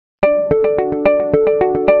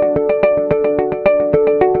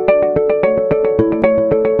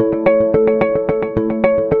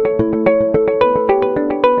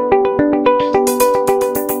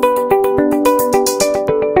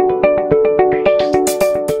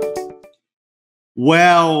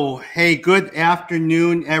Well, hey, good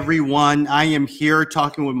afternoon, everyone. I am here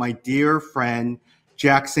talking with my dear friend,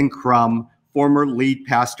 Jackson Crum, former lead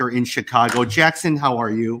pastor in Chicago. Jackson, how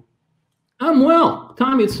are you? I'm well.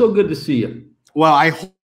 Tommy, it's so good to see you. Well, I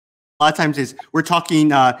hope a lot of times we're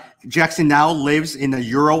talking, Jackson now lives in the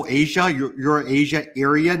Euro-Asia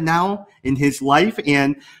area now in his life.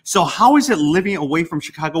 And so how is it living away from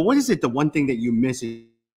Chicago? What is it, the one thing that you miss?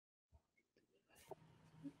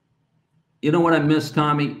 You know what I miss,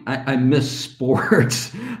 Tommy? I miss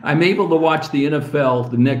sports. I'm able to watch the NFL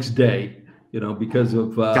the next day, because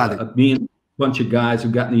of me and a bunch of guys who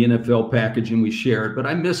got in the NFL package and we shared. But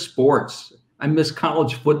I miss sports. I miss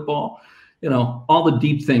college football, all the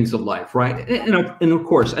deep things of life, right? And of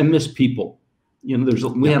course, I miss people. We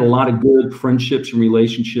had a lot of good friendships and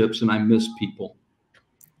relationships, and I miss people.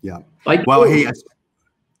 Yeah. Well, hey,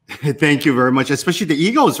 thank you very much, especially the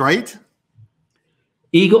Eagles, right?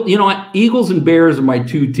 Eagles and Bears are my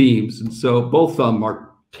two teams, and so both of them are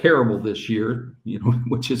terrible this year,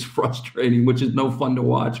 which is frustrating, which is no fun to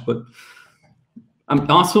watch. But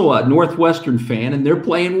I'm also a Northwestern fan, and they're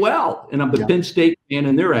playing well, and I'm the Penn State fan,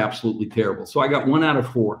 and they're absolutely terrible. So I got 1 out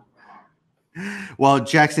of 4. Well,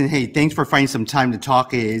 Jackson, hey, thanks for finding some time to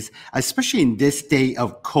talk. Especially in this day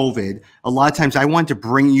of COVID, a lot of times I want to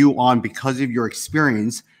bring you on because of your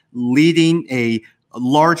experience leading a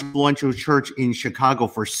large influential church in Chicago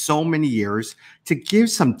for so many years, to give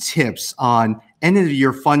some tips on end of the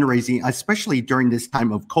year fundraising, especially during this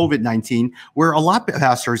time of COVID-19, where a lot of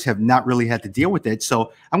pastors have not really had to deal with it.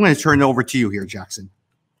 So I'm going to turn it over to you here, Jackson.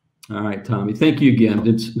 All right, Tommy. Thank you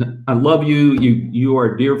again. I love you. You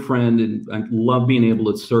are a dear friend, and I love being able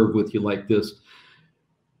to serve with you like this.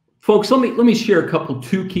 Folks, let me share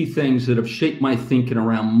two key things that have shaped my thinking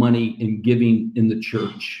around money and giving in the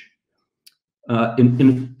church.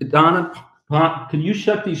 Donna, can you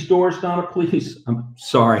shut these doors, Donna, please? I'm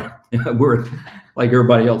sorry. We're like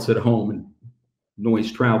everybody else at home, and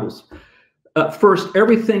noise travels. First,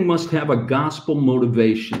 everything must have a gospel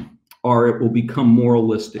motivation, or it will become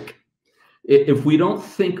moralistic. If we don't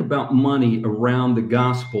think about money around the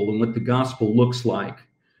gospel and what the gospel looks like,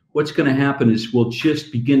 what's going to happen is we'll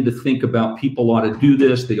just begin to think about people ought to do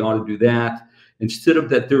this, they ought to do that. Instead of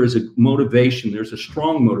that, there is a motivation, there's a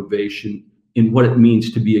strong motivation in what it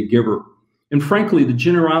means to be a giver. And frankly, the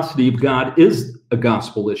generosity of God is a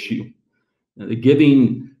gospel issue. The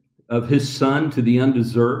giving of his son to the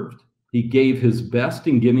undeserved. He gave his best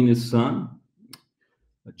in giving his son.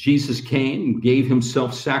 Jesus came and gave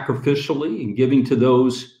himself sacrificially and giving to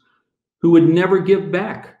those who would never give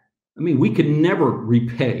back. I mean, we can never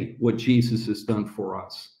repay what Jesus has done for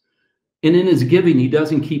us. And in his giving, he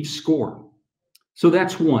doesn't keep score. So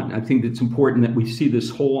that's one. I think it's important that we see this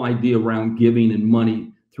whole idea around giving and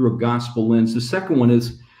money through a gospel lens. The second one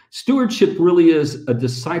is stewardship really is a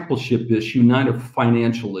discipleship issue, not a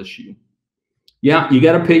financial issue. Yeah, you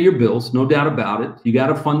got to pay your bills, no doubt about it. You got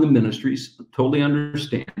to fund the ministries, totally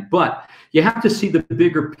understand. But you have to see the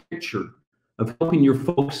bigger picture of helping your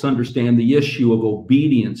folks understand the issue of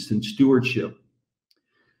obedience and stewardship.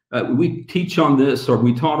 We teach on this, or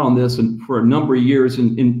we taught on this for a number of years,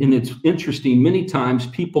 and it's interesting. Many times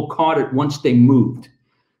people caught it once they moved.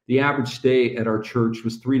 The average stay at our church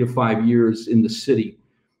was 3 to 5 years in the city,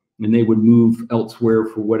 and they would move elsewhere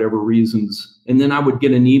for whatever reasons. And then I would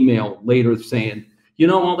get an email later saying,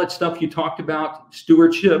 all that stuff you talked about,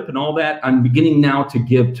 stewardship and all that, I'm beginning now to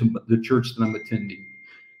give to the church that I'm attending.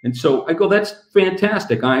 And so I go, that's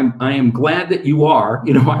fantastic. I am glad that you are.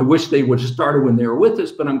 I wish they would have started when they were with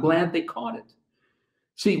us, but I'm glad they caught it.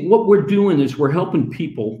 See, what we're doing is we're helping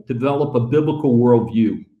people develop a biblical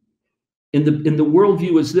worldview. And the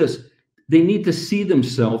worldview is this: they need to see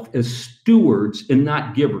themselves as stewards and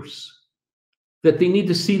not givers. That they need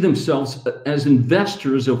to see themselves as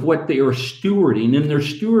investors of what they are stewarding, and they're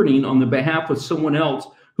stewarding on the behalf of someone else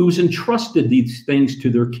who's entrusted these things to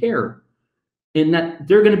their care. And that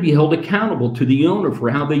they're going to be held accountable to the owner for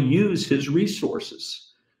how they use his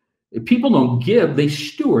resources. If people don't give, they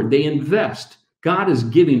steward, they invest. God is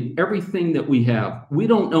giving everything that we have. We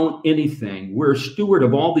don't own anything. We're a steward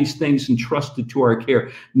of all these things entrusted to our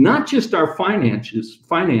care. Not just our finances,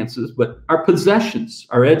 but our possessions,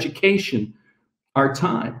 our education, our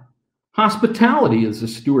time. Hospitality is a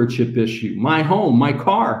stewardship issue. My home, my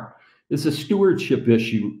car is a stewardship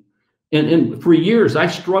issue. And for years, I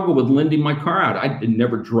struggled with lending my car out. I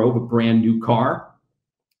never drove a brand new car,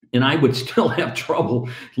 and I would still have trouble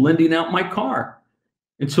lending out my car.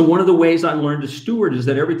 And so one of the ways I learned to steward is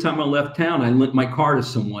that every time I left town, I lent my car to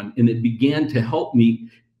someone, and it began to help me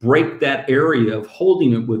break that area of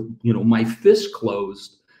holding it with, my fist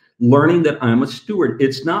closed, learning that I'm a steward.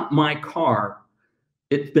 It's not my car.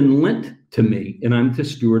 It's been lent to me, and I'm to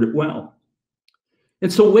steward it well.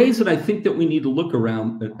 And so ways that I think that we need to look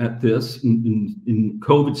around at this in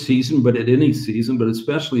COVID season, but at any season, but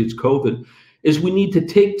especially it's COVID, is we need to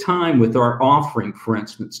take time with our offering, for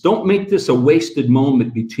instance. Don't make this a wasted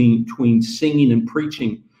moment between singing and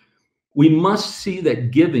preaching. We must see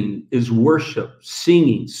that giving is worship,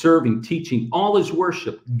 singing, serving, teaching, all is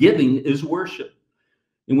worship. Giving is worship.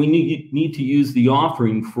 And we need to use the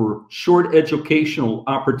offering for short educational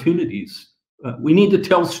opportunities. We need to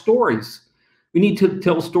tell stories. We need to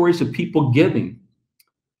tell stories of people giving,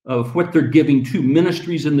 of what they're giving to,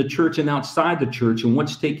 ministries in the church and outside the church, and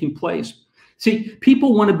what's taking place. See,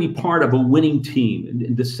 people want to be part of a winning team,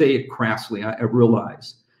 and to say it crassly, I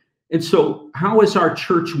realize. And so how is our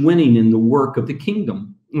church winning in the work of the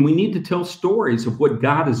kingdom? And we need to tell stories of what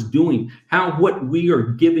God is doing, how what we are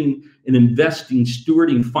giving and investing,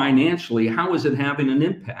 stewarding financially, how is it having an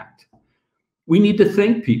impact? We need to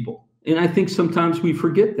thank people. And I think sometimes we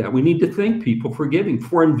forget that. We need to thank people for giving,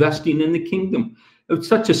 for investing in the kingdom. It's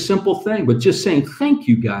such a simple thing, but just saying thank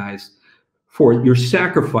you guys for your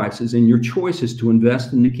sacrifices and your choices to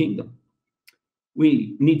invest in the kingdom.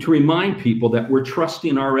 We need to remind people that we're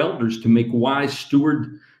trusting our elders to make wise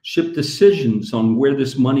stewardship decisions on where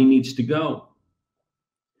this money needs to go.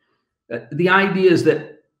 The idea is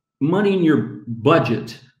that money in your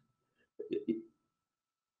budget,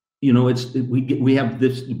 you know, we have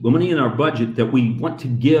this money in our budget that we want to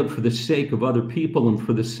give for the sake of other people and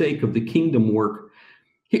for the sake of the kingdom work.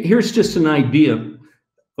 Here's just an idea.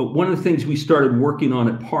 One of the things we started working on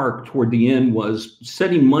at Park toward the end was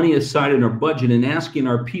setting money aside in our budget and asking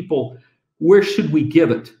our people, where should we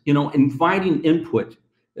give it? You know, inviting input.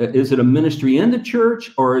 Is it a ministry in the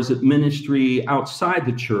church or is it ministry outside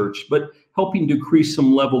the church? But helping to increase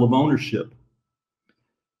some level of ownership.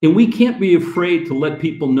 And we can't be afraid to let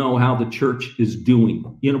people know how the church is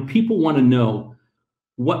doing. You know, people want to know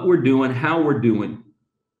what we're doing, how we're doing.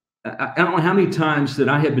 I don't know how many times that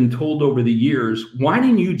I have been told over the years, why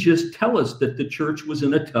didn't you just tell us that the church was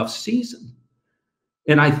in a tough season?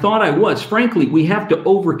 And I thought I was. Frankly, we have to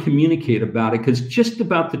over-communicate about it, because just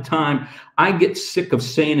about the time I get sick of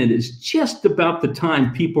saying it is just about the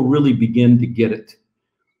time people really begin to get it.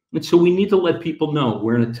 And so we need to let people know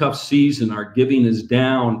we're in a tough season. Our giving is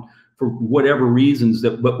down for whatever reasons,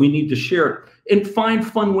 but we need to share it and find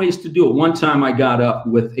fun ways to do it. One time I got up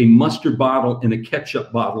with a mustard bottle and a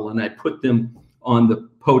ketchup bottle, and I put them on the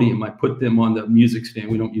podium. I put them on the music stand.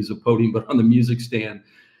 We don't use a podium, but on the music stand.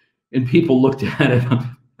 And people looked at it.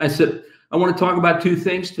 I said, I want to talk about two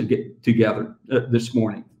things to get together this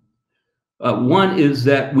morning. One is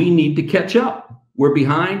that we need to catch up. We're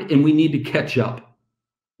behind and we need to catch up.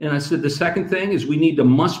 And I said, the second thing is we need to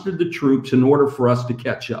muster the troops in order for us to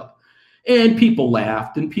catch up. And people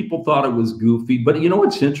laughed and people thought it was goofy. But you know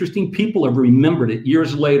what's interesting? People have remembered it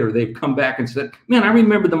years later. They've come back and said, man, I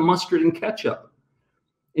remember the mustard and ketchup.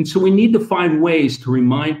 And so we need to find ways to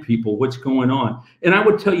remind people what's going on. And I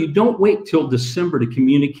would tell you, don't wait till December to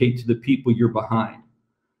communicate to the people you're behind.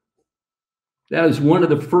 That is one of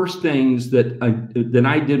the first things that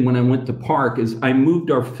I did when I went to Park, is I moved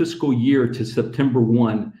our fiscal year to September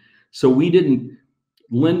 1. So we didn't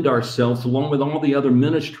lend ourselves, along with all the other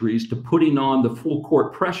ministries, to putting on the full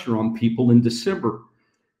court pressure on people in December.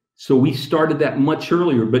 So we started that much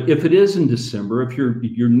earlier. But if it is in December, if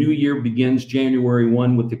your new year begins January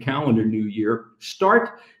 1 with the calendar new year,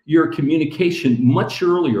 start your communication much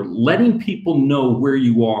earlier, letting people know where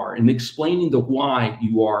you are and explaining the why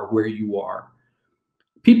you are where you are.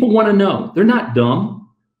 People want to know. They're not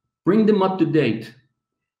dumb. Bring them up to date.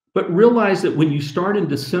 But realize that when you start in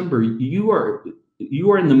December, you are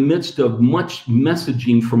in the midst of much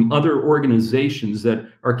messaging from other organizations that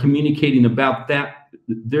are communicating about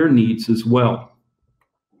their needs as well.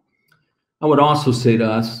 I would also say to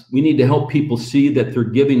us, we need to help people see that their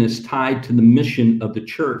giving is tied to the mission of the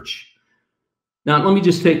church. Now, let me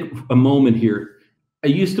just take a moment here. I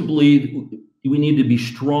used to believe we need to be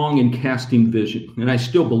strong in casting vision, and I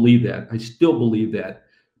still believe that.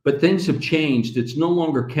 But things have changed. It's no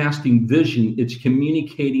longer casting vision, it's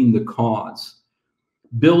communicating the cause.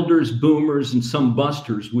 Builders, boomers, and some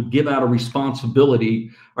busters would give out a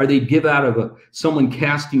responsibility, or they'd give out of someone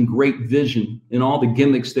casting great vision and all the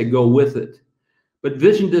gimmicks that go with it. But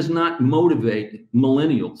vision does not motivate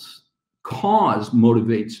millennials. Cause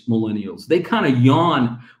motivates millennials. They kind of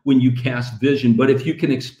yawn when you cast vision, but if you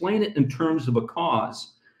can explain it in terms of a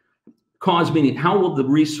cause meaning how will the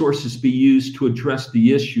resources be used to address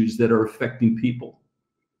the issues that are affecting people?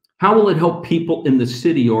 How will it help people in the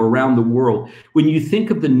city or around the world? When you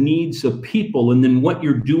think of the needs of people and then what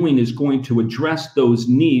you're doing is going to address those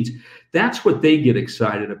needs, that's what they get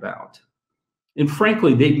excited about. And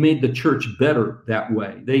frankly, they've made the church better that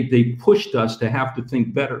way. They pushed us to have to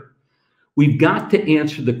think better. We've got to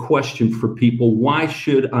answer the question for people, why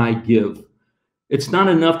should I give? It's not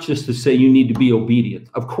enough just to say you need to be obedient.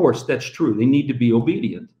 Of course, that's true. They need to be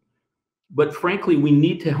obedient. But frankly, we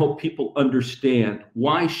need to help people understand,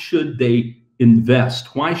 why should they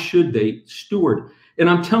invest? Why should they steward? And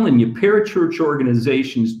I'm telling you, parachurch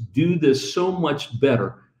organizations do this so much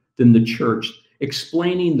better than the church,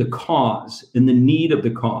 explaining the cause and the need of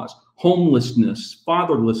the cause, homelessness,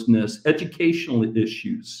 fatherlessness, educational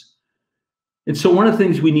issues. And so one of the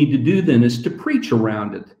things we need to do then is to preach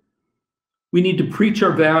around it. We need to preach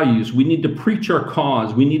our values. We need to preach our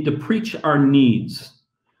cause. We need to preach our needs.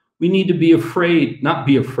 We need to be afraid, not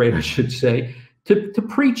be afraid, I should say, to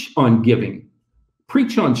preach on giving,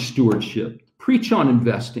 preach on stewardship, preach on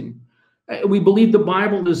investing. We believe the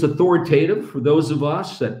Bible is authoritative for those of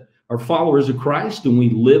us that are followers of Christ, and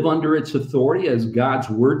we live under its authority as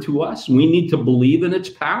God's word to us. We need to believe in its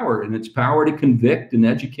power to convict and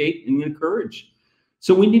educate and encourage.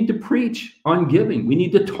 So we need to preach on giving. We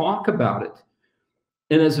need to talk about it.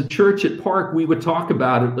 And as a church at Park, we would talk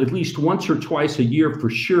about it at least once or twice a year for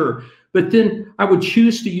sure. But then I would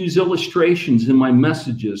choose to use illustrations in my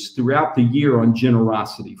messages throughout the year on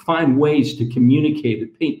generosity, find ways to communicate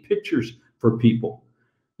it, paint pictures for people.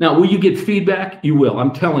 Now, will you get feedback? You will.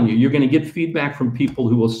 I'm telling you, you're going to get feedback from people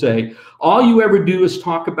who will say, all you ever do is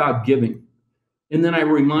talk about giving. And then I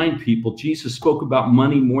remind people, Jesus spoke about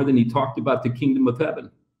money more than he talked about the kingdom of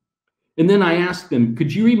heaven. And then I asked them,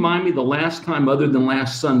 could you remind me the last time other than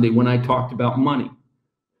last Sunday when I talked about money?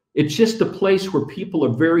 It's just a place where people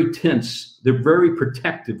are very tense. They're very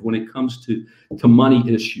protective when it comes to money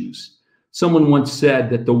issues. Someone once said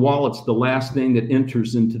that the wallet's the last thing that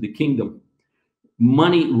enters into the kingdom.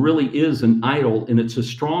 Money really is an idol, and it's a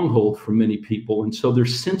stronghold for many people. And so they're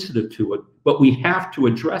sensitive to it, but we have to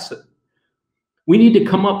address it. We need to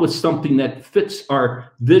come up with something that fits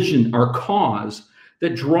our vision, our cause,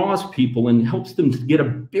 that draws people and helps them to get a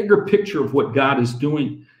bigger picture of what God is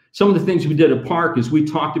doing. Some of the things we did at Park is we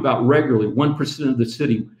talked about regularly 1% of the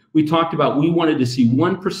city. We talked about we wanted to see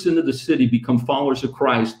 1% of the city become followers of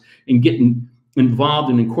Christ and getting involved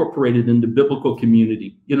and incorporated in the biblical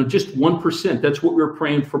community. You know, just 1%. That's what we were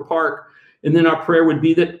praying for Park. And then our prayer would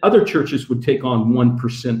be that other churches would take on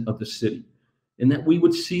 1% of the city and that we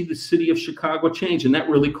would see the city of Chicago change. And that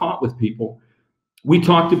really caught with people. We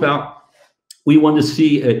talked about we want to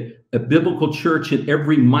see a biblical church in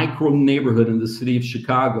every micro neighborhood in the city of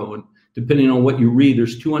Chicago. And depending on what you read,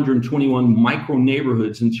 there's 221 micro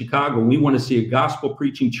neighborhoods in Chicago. We want to see a gospel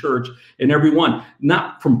preaching church in every one,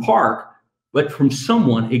 not from Park, but from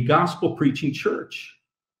someone, a gospel preaching church.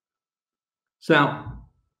 So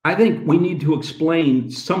I think we need to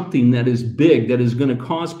explain something that is big, that is going to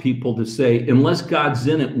cause people to say, unless God's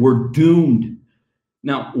in it, we're doomed.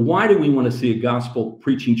 Now, why do we want to see a gospel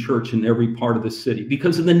preaching church in every part of the city?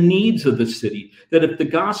 Because of the needs of the city, that if the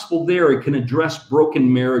gospel there, it can address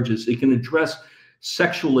broken marriages, it can address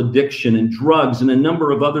sexual addiction and drugs and a number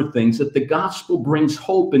of other things, that the gospel brings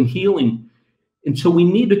hope and healing. And so we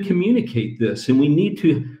need to communicate this, and we need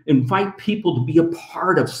to invite people to be a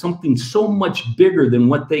part of something so much bigger than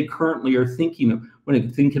what they currently are thinking of when they're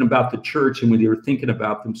thinking about the church and when they're thinking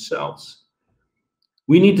about themselves.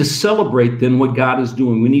 We need to celebrate then what God is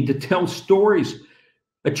doing. We need to tell stories.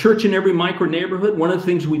 A church in every micro neighborhood, one of the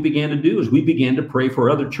things we began to do is we began to pray for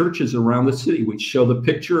other churches around the city. We'd show the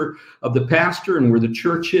picture of the pastor and where the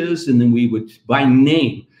church is, and then we would, by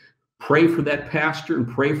name, pray for that pastor and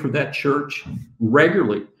pray for that church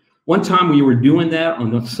regularly. One time we were doing that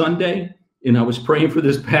on a Sunday, and I was praying for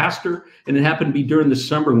this pastor, and it happened to be during the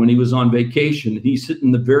summer when he was on vacation. He's sitting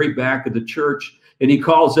in the very back of the church, and he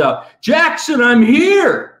calls out, "Jackson, I'm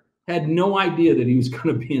here." Had no idea that he was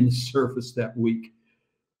going to be in the service that week.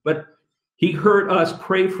 But he heard us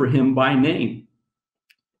pray for him by name.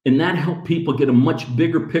 And that helped people get a much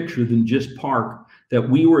bigger picture than just Park, that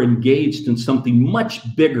we were engaged in something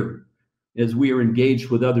much bigger as we are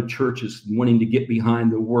engaged with other churches and wanting to get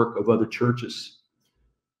behind the work of other churches.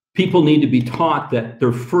 People need to be taught that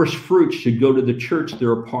their first fruits should go to the church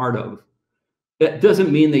they're a part of. That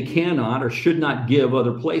doesn't mean they cannot or should not give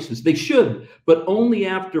other places. They should, but only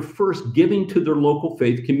after first giving to their local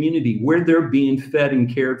faith community where they're being fed and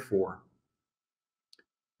cared for.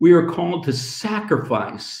 We are called to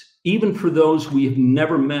sacrifice, even for those we have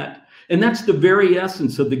never met. And that's the very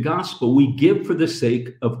essence of the gospel. We give for the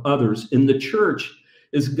sake of others. And the church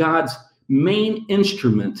is God's main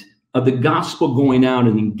instrument of the gospel going out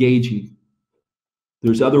and engaging.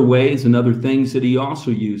 There's other ways and other things that he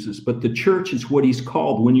also uses, but the church is what he's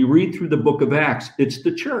called. When you read through the book of Acts, it's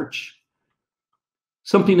the church.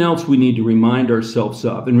 Something else we need to remind ourselves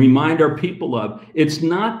of and remind our people of, it's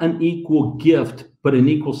not an equal gift, but an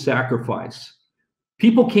equal sacrifice.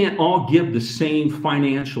 People can't all give the same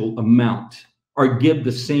financial amount or give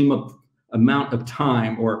the same amount of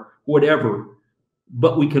time or whatever,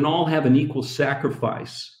 but we can all have an equal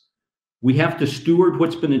sacrifice. We have to steward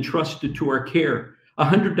what's been entrusted to our care.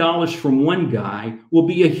 $100 from one guy will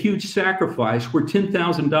be a huge sacrifice where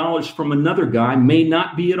 $10,000 from another guy may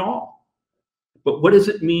not be at all. But what does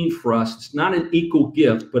it mean for us? It's not an equal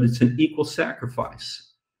gift, but it's an equal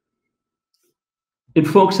sacrifice. And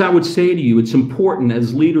folks, I would say to you, it's important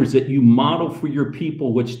as leaders that you model for your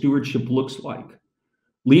people what stewardship looks like.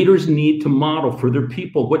 Leaders need to model for their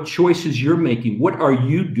people what choices you're making. What are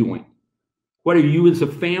you doing? What are you as a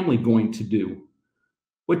family going to do?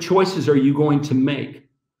 What choices are you going to make?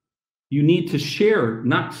 You need to share,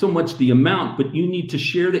 not so much the amount, but you need to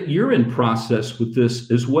share that you're in process with this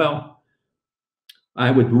as well. I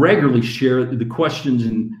would regularly share the questions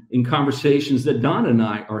in conversations that Don and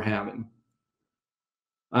I are having.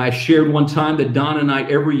 I shared one time that Don and I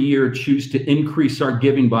every year choose to increase our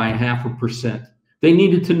giving by 0.5%. They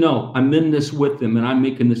needed to know I'm in this with them and I'm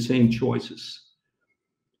making the same choices.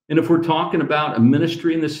 And if we're talking about a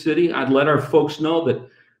ministry in the city, I'd let our folks know that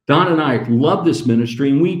Don and I love this ministry,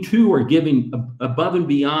 and we too are giving above and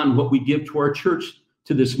beyond what we give to our church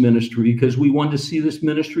to this ministry because we want to see this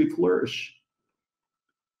ministry flourish.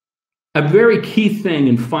 A very key thing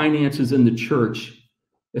in finances in the church,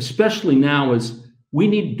 especially now, is we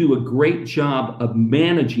need to do a great job of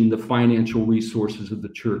managing the financial resources of the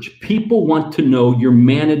church. People want to know you're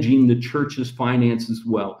managing the church's finances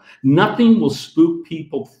well. Nothing will spook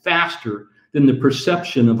people faster than the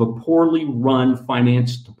perception of a poorly run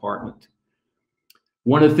finance department.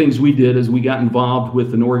 One of the things we did is we got involved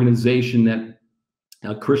with an organization,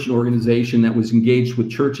 a Christian organization that was engaged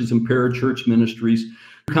with churches and parachurch ministries,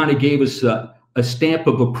 kind of gave us a stamp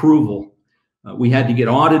of approval. We had to get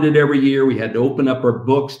audited every year. We had to open up our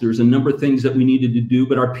books. There's a number of things that we needed to do,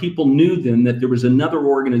 but our people knew then that there was another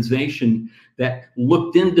organization that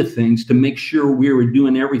looked into things to make sure we were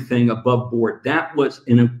doing everything above board. That was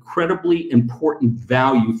an incredibly important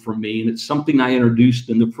value for me, and it's something I introduced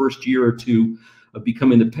in the first year or two of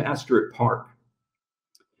becoming the pastor at Park.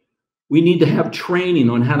 We need to have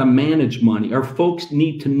training on how to manage money. Our folks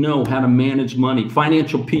need to know how to manage money.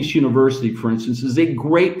 Financial Peace University, for instance, is a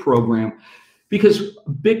great program. Because a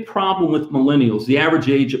big problem with millennials, the average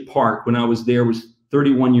age at Park when I was there was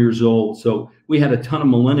 31 years old. So we had a ton of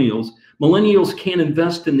millennials. Millennials can't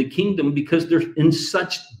invest in the kingdom because they're in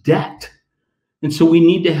such debt. And so we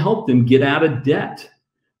need to help them get out of debt.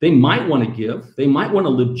 They might want to give. They might want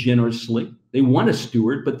to live generously. They want to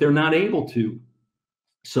steward, but they're not able to.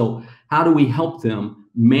 So how do we help them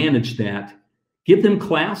manage that? Give them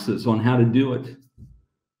classes on how to do it.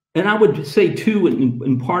 And I would say, too,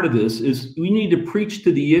 in part of this is we need to preach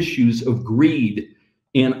to the issues of greed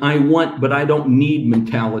and I want, but I don't need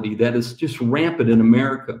mentality that is just rampant in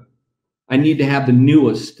America. I need to have the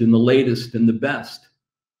newest and the latest and the best.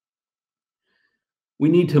 We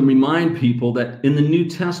need to remind people that in the New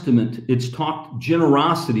Testament,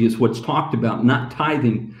 generosity is what's talked about, not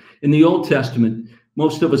tithing. In the Old Testament,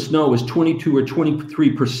 most of us know is 22 or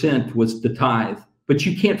 23% was the tithe, but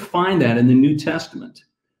you can't find that in the New Testament.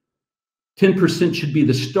 10% should be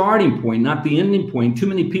the starting point, not the ending point. Too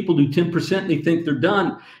many people do 10% and they think they're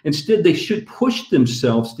done. Instead, they should push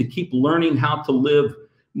themselves to keep learning how to live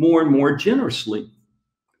more and more generously.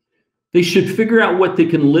 They should figure out what they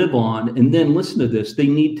can live on, and then listen to this. They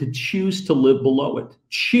need to choose to live below it.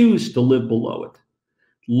 Choose to live below it.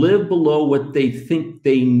 Live below what they think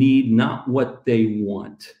they need, not what they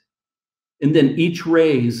want. And then each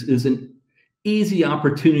raise is an easy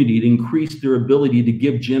opportunity to increase their ability to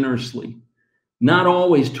give generously. Not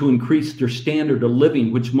always to increase their standard of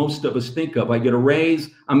living, which most of us think of. I get a raise,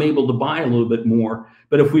 I'm able to buy a little bit more.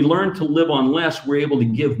 But if we learn to live on less, we're able to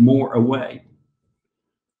give more away.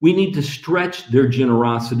 We need to stretch their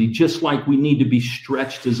generosity, just like we need to be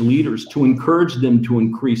stretched as leaders to encourage them to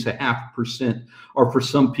increase 0.5%, or for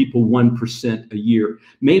some people 1% a year.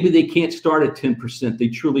 Maybe they can't start at 10%. They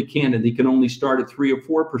truly can, and they can only start at 3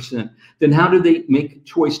 or 4%. Then how do they make a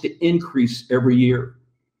choice to increase every year?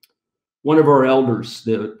 One of our elders,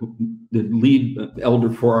 the lead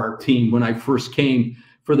elder for our team, when I first came,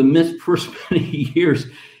 for the first many years,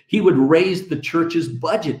 he would raise the church's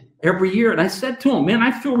budget every year. And I said to him, man,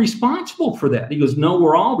 I feel responsible for that. He goes, no,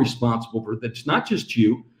 we're all responsible for that. It's not just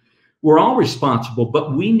you. We're all responsible,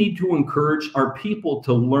 but we need to encourage our people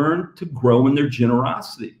to learn to grow in their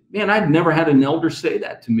generosity. Man, I'd never had an elder say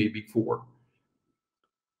that to me before.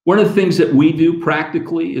 One of the things that we do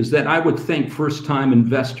practically is that I would thank first-time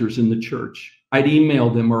investors in the church. I'd email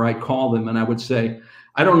them or I'd call them and I would say,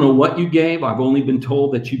 I don't know what you gave. I've only been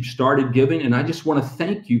told that you've started giving, and I just want to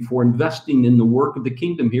thank you for investing in the work of the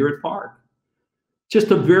kingdom here at Park.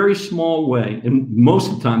 Just a very small way. And most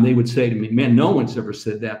of the time they would say to me, man, no one's ever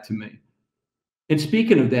said that to me. And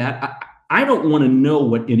speaking of that, I don't want to know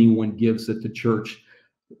what anyone gives at the church.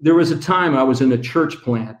 There was a time I was in a church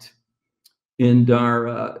plant, and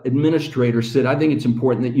our administrator said, I think it's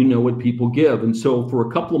important that you know what people give. And so for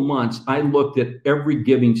a couple of months, I looked at every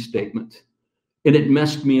giving statement, and it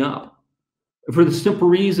messed me up. For the simple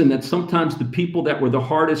reason that sometimes the people that were the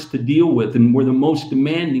hardest to deal with and were the most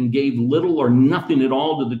demanding gave little or nothing at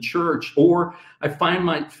all to the church. Or I found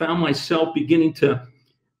myself beginning to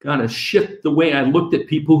kind of shift the way I looked at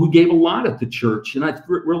people who gave a lot at the church. And I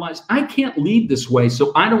realized I can't lead this way.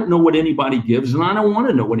 So I don't know what anybody gives, and I don't want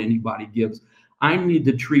to know what anybody gives. I need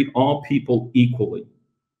to treat all people equally.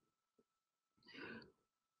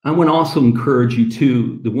 I want to also encourage you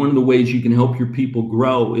too, that one of the ways you can help your people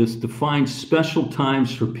grow is to find special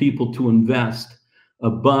times for people to invest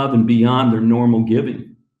above and beyond their normal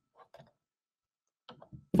giving.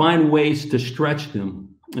 Find ways to stretch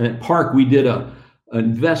them. At Park, we did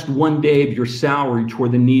invest one day of your salary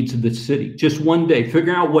toward the needs of the city. Just one day.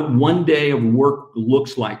 Figure out what one day of work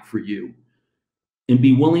looks like for you, and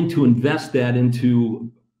be willing to invest that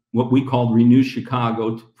into what we called Renew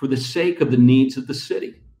Chicago for the sake of the needs of the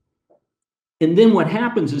city. And then what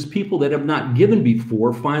happens is people that have not given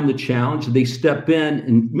before find the challenge, they step in,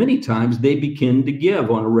 and many times they begin to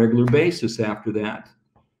give on a regular basis after that.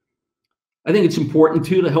 I think it's important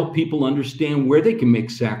too to help people understand where they can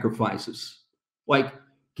make sacrifices, like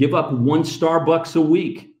give up one Starbucks a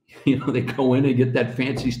week. You know, they go in and get that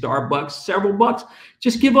fancy Starbucks, several bucks.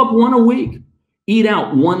 Just give up one a week. Eat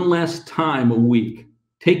out one less time a week.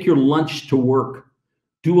 Take your lunch to work.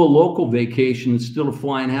 Do a local vacation instead of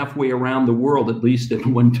flying halfway around the world, at least at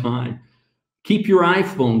one time. Keep your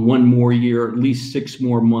iPhone one more year, at least 6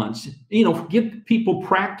 more months. You know, give people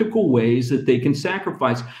practical ways that they can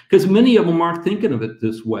sacrifice, because many of them aren't thinking of it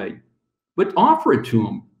this way. But offer it to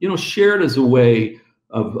them. You know, share it as a way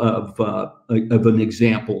of an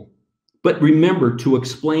example. But remember to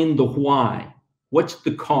explain the why. What's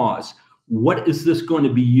the cause? What is this going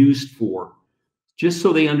to be used for? Just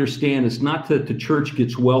so they understand it's not that the church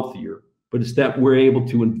gets wealthier, but it's that we're able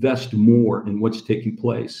to invest more in what's taking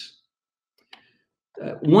place.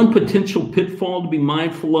 One potential pitfall to be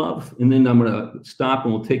mindful of, and then I'm going to stop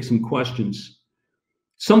and we'll take some questions.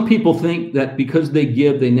 Some people think that because they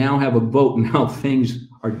give, they now have a vote in how things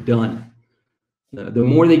are done. The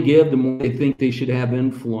more they give, the more they think they should have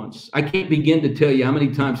influence. I can't begin to tell you how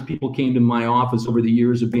many times people came to my office over the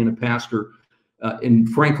years of being a pastor, and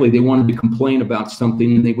frankly, they wanted to complain about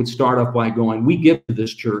something, and they would start off by going, we give to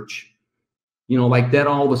this church. You know, like that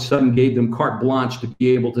all of a sudden gave them carte blanche to be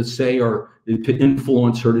able to say or to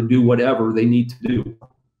influence or to do whatever they need to do.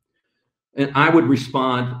 And I would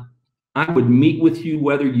respond, I would meet with you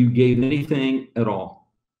whether you gave anything at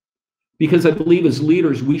all. Because I believe as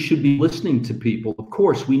leaders, we should be listening to people. Of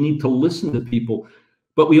course, we need to listen to people,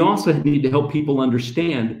 but we also need to help people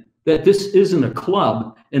understand that this isn't a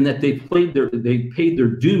club and that they paid their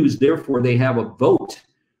dues, therefore they have a vote.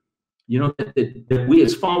 You know, that we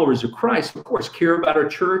as followers of Christ, of course, care about our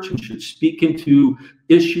church and should speak into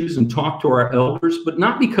issues and talk to our elders, but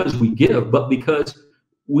not because we give, but because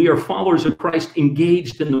we are followers of Christ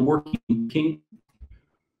engaged in the working kingdom.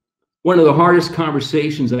 One of the hardest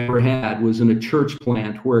conversations I ever had was in a church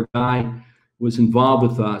plant where a guy was involved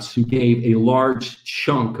with us who gave a large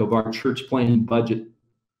chunk of our church planting budget.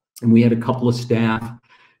 And we had a couple of staff,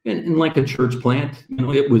 and like a church plant, you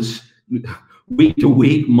know, it was week to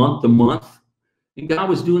week, month to month. And God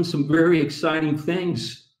was doing some very exciting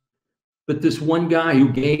things. But this one guy who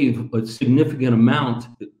gave a significant amount,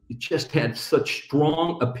 it just had such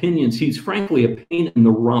strong opinions. He's frankly a pain in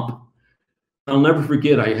the rump. I'll never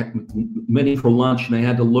forget, I met him for lunch and I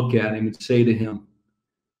had to look at him and say to him,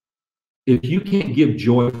 if you can't give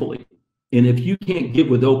joyfully, and if you can't give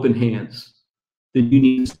with open hands, then you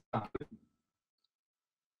need to stop it.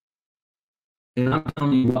 And I'm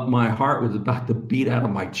telling you what, my heart was about to beat out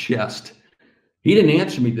of my chest. He didn't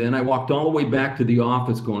answer me then. I walked all the way back to the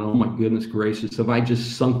office going, oh my goodness gracious, have I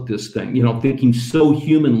just sunk this thing? You know, thinking so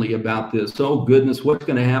humanly about this. Oh goodness, what's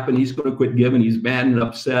going to happen? He's going to quit giving. He's mad and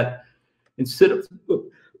upset. Instead of,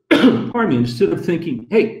 pardon me, instead of thinking,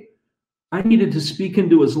 hey, I needed to speak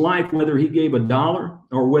into his life, whether he gave $1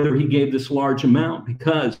 or whether he gave this large amount,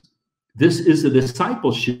 because this is a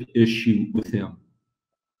discipleship issue with him.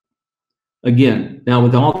 Again, now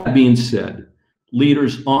with all that being said,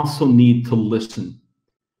 leaders also need to listen,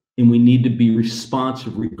 and we need to be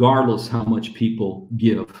responsive regardless how much people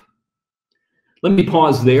give. Let me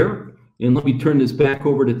pause there, and let me turn this back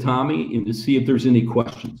over to Tommy and to see if there's any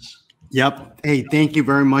questions. Yep. Hey, thank you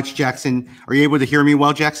very much, Jackson. Are you able to hear me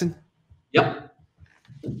well, Jackson? Yep.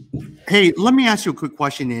 Hey, let me ask you a quick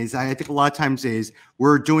question. I think a lot of times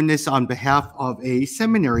we're doing this on behalf of a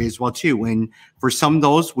seminary as well too. And for some of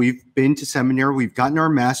those, we've been to seminary, we've gotten our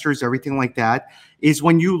masters, everything like that. Is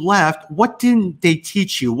when you left, what didn't they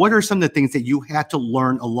teach you? What are some of the things that you had to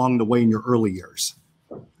learn along the way in your early years?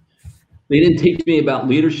 They didn't teach me about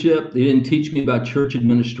leadership. They didn't teach me about church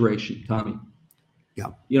administration, Tommy.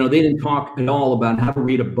 Yeah. They didn't talk at all about how to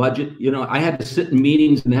read a budget. I had to sit in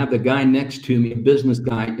meetings and have the guy next to me, a business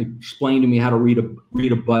guy, explain to me how to read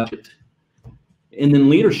a budget. And then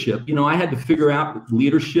leadership, I had to figure out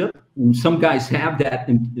leadership. And some guys have that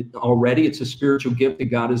already. It's a spiritual gift that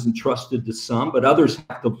God has entrusted to some, but others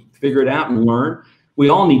have to figure it out and learn. We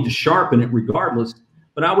all need to sharpen it regardless.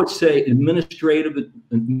 But I would say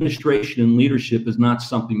administration and leadership is not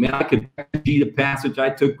something. Man, I could read a passage. I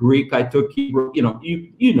took Greek. I took Hebrew.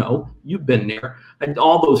 You've been there. I did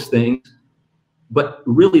all those things. But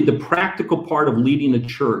really, the practical part of leading a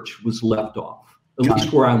church was left off, at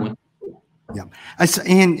least where I went. Yeah.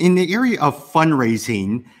 And in the area of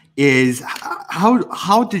fundraising, is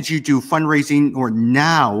how did you do fundraising or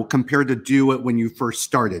now compared to do it when you first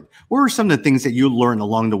started? What were some of the things that you learned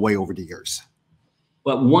along the way over the years?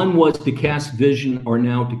 But one was to cast vision, or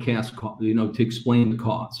now to cast, to explain the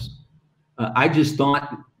cause. I just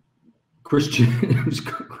thought Christians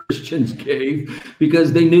gave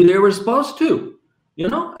because they knew they were supposed to.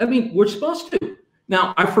 We're supposed to.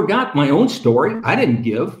 Now, I forgot my own story. I didn't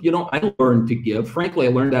give. I learned to give. Frankly, I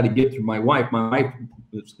learned how to give through my wife. My wife,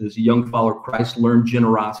 as a young follower of Christ, learned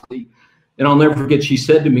generosity. And I'll never forget, she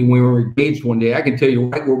said to me when we were engaged one day, I can tell you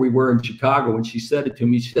right where we were in Chicago, when she said it to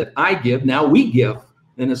me, she said, "I give, now we give."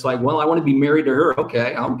 And it's like, well, I want to be married to her.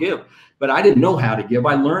 Okay, I'll give. But I didn't know how to give.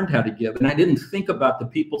 I learned how to give. And I didn't think about the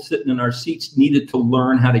people sitting in our seats needed to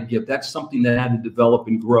learn how to give. That's something that had to develop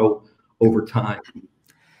and grow over time.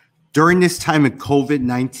 During this time of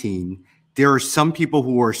COVID-19, there are some people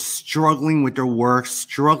who are struggling with their work,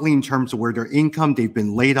 struggling in terms of where their income, they've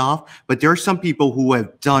been laid off, but there are some people who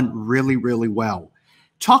have done really, really well.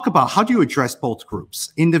 Talk about, how do you address both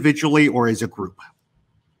groups, individually or as a group?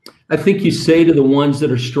 I think you say to the ones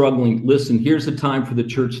that are struggling, listen, here's the time for the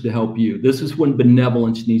church to help you. This is when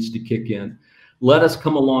benevolence needs to kick in. Let us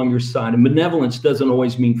come along your side. And benevolence doesn't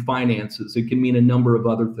always mean finances. It can mean a number of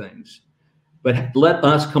other things. But let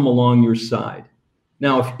us come along your side.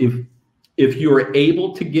 Now, if you are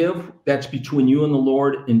able to give, that's between you and the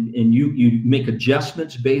Lord, and you make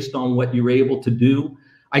adjustments based on what you're able to do.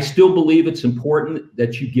 I still believe it's important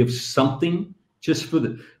that you give something, just for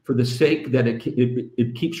the sake that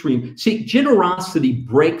it keeps reading. See, generosity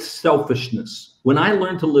breaks selfishness. When I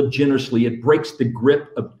learn to live generously, it breaks the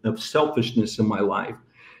grip of selfishness in my life.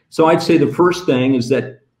 So I'd say the first thing is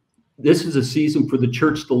that this is a season for the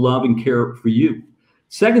church to love and care for you.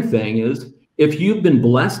 Second thing is, if you've been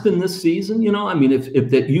blessed in this season, if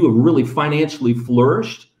that you have really financially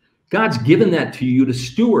flourished, God's given that to you to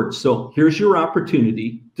steward. So here's your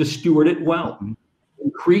opportunity to steward it well.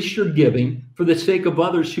 Increase your giving for the sake of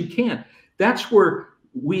others who can't. That's where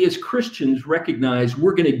we as Christians recognize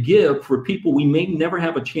we're going to give for people we may never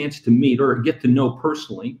have a chance to meet or get to know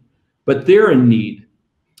personally, but they're in need.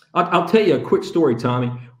 I'll tell you a quick story,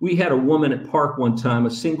 Tommy. We had a woman at Park one time,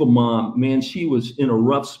 a single mom. Man, she was in a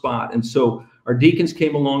rough spot. And so our deacons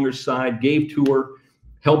came along her side, gave to her,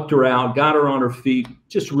 helped her out, got her on her feet,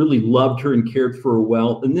 just really loved her and cared for her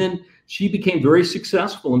well. And then she became very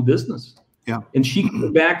successful in business. Yeah. And she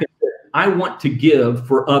came back and said, I want to give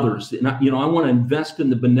for others. And I want to invest in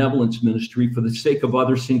the benevolence ministry for the sake of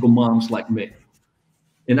other single moms like me.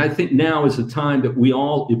 And I think now is the time that we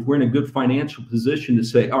all, if we're in a good financial position, to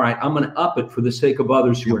say, all right, I'm going to up it for the sake of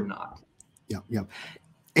others who are not. Yeah, yeah.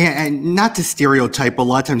 And not to stereotype, but a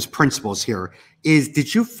lot of times principles here is,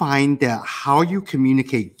 did you find that how you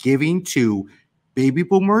communicate giving to baby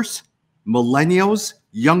boomers, millennials,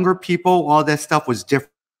 younger people, all that stuff was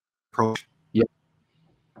different approach?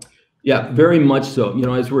 Yeah, very much so.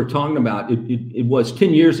 As we're talking about, it was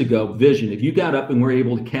 10 years ago, vision. If you got up and were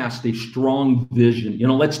able to cast a strong vision,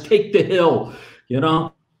 let's take the hill,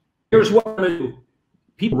 here's what we're going to do.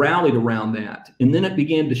 People rallied around that. And then it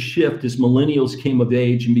began to shift as millennials came of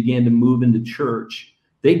age and began to move into church.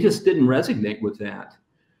 They just didn't resonate with that.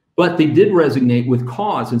 But they did resonate with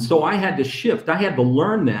cause. And so I had to shift. I had to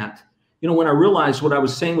learn that. You know, when I realized what I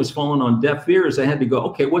was saying was falling on deaf ears, I had to go,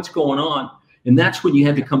 okay, what's going on? And that's when you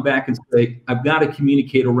had to come back and say, I've got to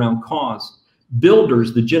communicate around cause.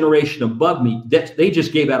 Builders, the generation above me, they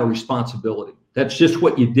just gave out a responsibility. That's just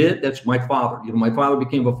what you did. That's my father. You know, my father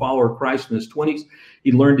became a follower of Christ in his 20s.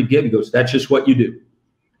 He learned to give. He goes, that's just what you do.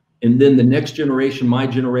 And then the next generation, my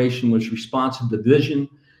generation, was responsive to vision.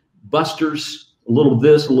 Busters, a little of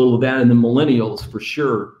this, a little of that, and the millennials for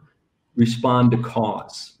sure respond to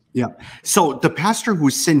cause. Yeah. So the pastor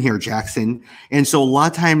who's sitting here, Jackson, and so a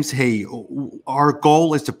lot of times, hey, our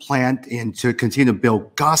goal is to plant and to continue to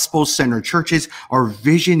build gospel-centered churches. Our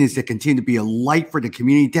vision is to continue to be a light for the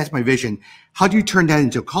community. That's my vision. How do you turn that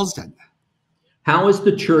into a cause then? How is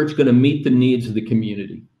the church going to meet the needs of the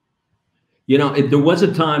community? You know, there was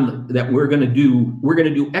a time that we're going to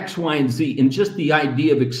do X, Y, and Z, and just the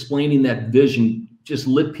idea of explaining that vision just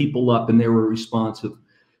lit people up, and they were responsive.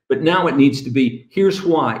 But now it needs to be, here's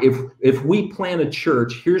why. If we plant a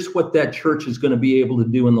church, here's what that church is going to be able to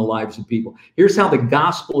do in the lives of people. Here's how the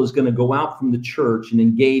gospel is going to go out from the church and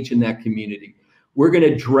engage in that community. We're going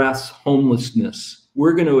to address homelessness.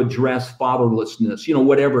 We're going to address fatherlessness, you know,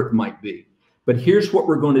 whatever it might be. But here's what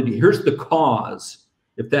we're going to do. Here's the cause,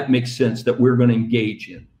 if that makes sense, that we're going to engage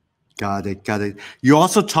in. Got it. Got it. You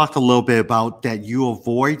also talked a little bit about that you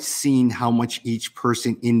avoid seeing how much each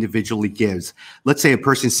person individually gives. Let's say a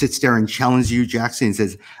person sits there and challenges you, Jackson, and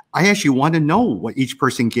says, I actually want to know what each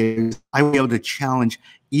person gives. I will be able to challenge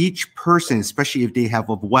each person, especially if they have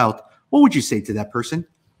of wealth. What would you say to that person?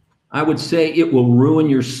 I would say it will ruin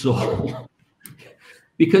your soul.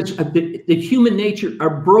 Because the human nature,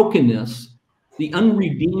 our brokenness, the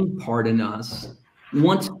unredeemed part in us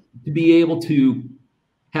wants to be able to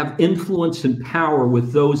have influence and power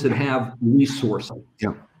with those that have resources.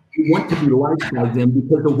 Yeah. We want to be liked by them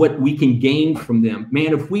because of what we can gain from them.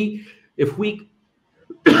 Man, if we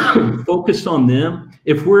focus on them,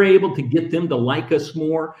 if we're able to get them to like us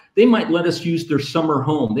more, they might let us use their summer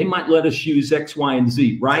home. They might let us use X, Y, and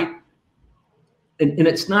Z, right? And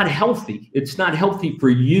it's not healthy. It's not healthy for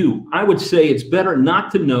you. I would say it's better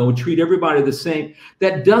not to know, treat everybody the same.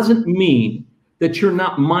 That doesn't mean that you're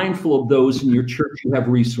not mindful of those in your church who have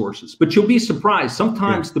resources. But you'll be surprised.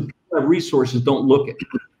 Sometimes the people who have resources don't look it.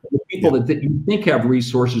 The people that you think have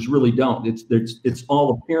resources really don't. It's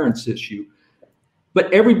all appearance issue.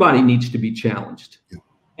 But everybody needs to be challenged.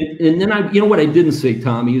 And then you know what I didn't say,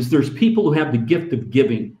 Tommy, is there's people who have the gift of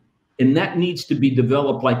giving, and that needs to be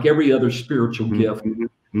developed like every other spiritual gift.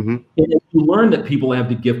 And if you learn that people have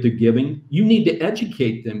the gift of giving, you need to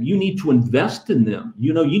educate them. You need to invest in them.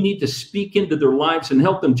 You know, you need to speak into their lives and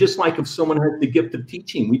help them, just like if someone has the gift of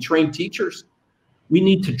teaching. We train teachers. We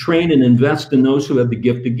need to train and invest in those who have the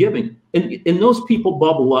gift of giving. And those people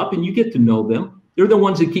bubble up and you get to know them. They're the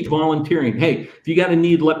ones that keep volunteering. Hey, if you got a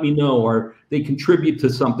need, let me know, or they contribute to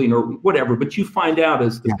something or whatever. But you find out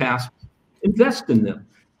as the pastor, invest in them.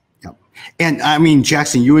 And I mean,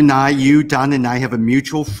 Jackson, you, Don, and I have a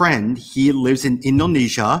mutual friend. He lives in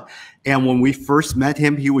Indonesia. And when we first met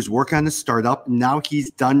him, he was working on a startup. Now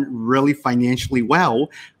he's done really financially well,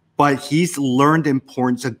 but he's learned the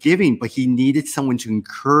importance of giving, but he needed someone to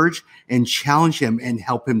encourage and challenge him and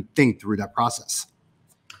help him think through that process.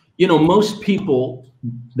 You know, most people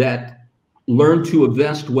that learn to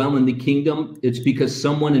invest well in the kingdom, it's because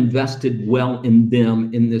someone invested well in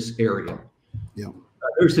them in this area. Yeah.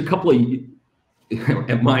 There's a couple of,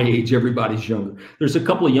 at my age, everybody's younger. There's a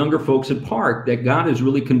couple of younger folks at Park that God is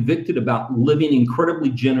really convicted about living incredibly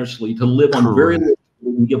generously, to live on very little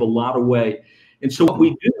and give a lot away. And so what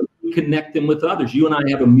we do, we connect them with others. You and I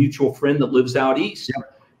have a mutual friend that lives out east.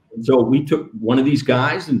 And so we took one of these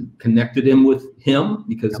guys and connected him with him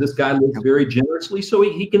because this guy lives very generously, so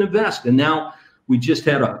he can invest. And now we just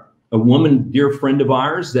had a woman, dear friend of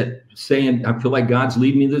ours, that saying, I feel like God's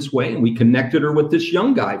leading me this way. And we connected her with this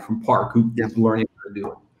young guy from Park who is learning how to do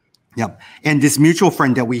it. Yeah. And this mutual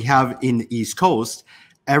friend that we have in the East Coast,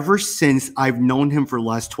 ever since I've known him for the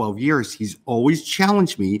last 12 years, he's always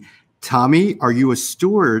challenged me, Tommy, are you a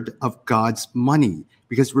steward of God's money?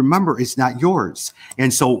 Because remember, it's not yours.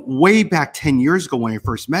 And so way back 10 years ago when I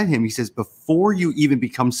first met him, he says, before you even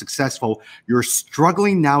become successful, you're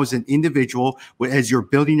struggling now as an individual, as you're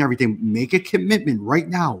building everything, make a commitment right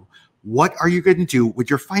now. What are you going to do with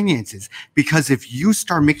your finances? Because if you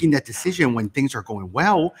start making that decision when things are going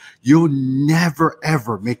well, you'll never,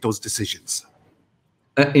 ever make those decisions.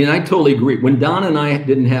 And I totally agree. When Don and I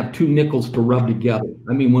didn't have 2 nickels to rub together,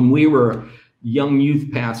 I mean, when we were young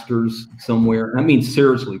youth pastors somewhere, I mean,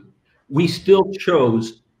 seriously, we still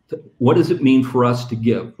chose what does it mean for us to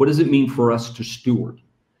give? What does it mean for us to steward?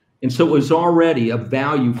 And so it was already a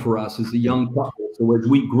value for us as a young couple. So as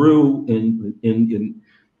we grew in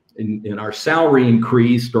our salary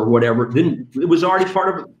increased or whatever, then it was already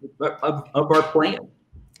part of our plan.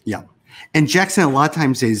 Yeah. And Jackson, a lot of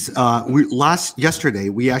times yesterday,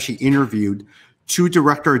 we actually interviewed 2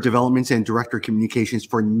 director of developments and director of communications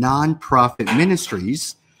for nonprofit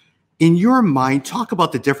ministries. In your mind, talk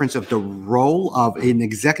about the difference of the role of an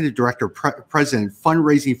executive director, president,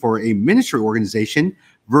 fundraising for a ministry organization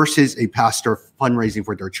versus a pastor fundraising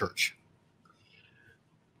for their church.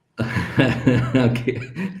 Okay.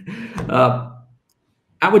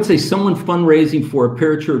 I would say someone fundraising for a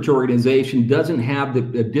parachurch organization doesn't have the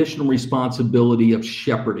additional responsibility of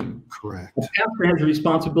shepherding. Correct. A pastor has the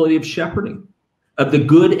responsibility of shepherding, of the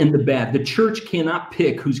good and the bad. The church cannot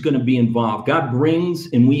pick who's going to be involved. God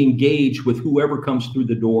brings and we engage with whoever comes through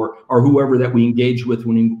the door, or whoever that we engage with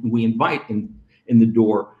when we invite in the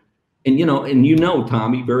door. And you know,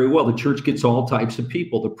 Tommy, very well, the church gets all types of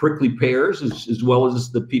people, the prickly pears as well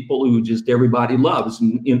as the people who just everybody loves.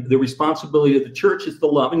 And the responsibility of the church is to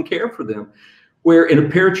love and care for them. Where in a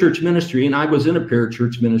parachurch ministry, and I was in a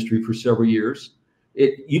parachurch ministry for several years,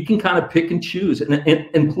 you can kind of pick and choose.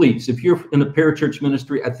 And please, if you're in a parachurch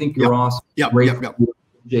ministry, I think you're awesome. Great.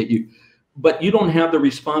 Appreciate you. But you don't have the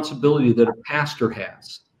responsibility that a pastor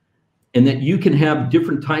has. And that you can have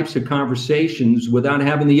different types of conversations without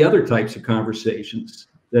having the other types of conversations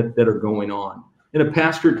that are going on. And a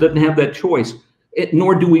pastor doesn't have that choice,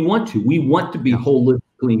 nor do we want to. We want to be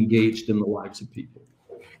holistically engaged in the lives of people.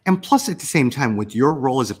 And plus, at the same time, with your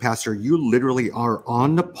role as a pastor, you literally are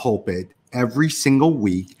on the pulpit every single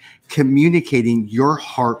week, communicating your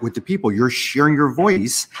heart with the people. You're sharing your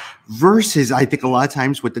voice versus, I think a lot of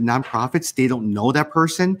times with the nonprofits, they don't know that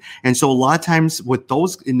person. And so a lot of times with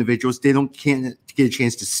those individuals, they can't get a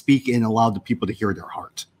chance to speak and allow the people to hear their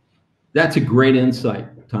heart. That's a great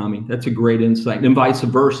insight, Tommy. That's a great insight. And vice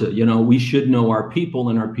versa. We should know our people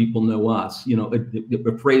and our people know us.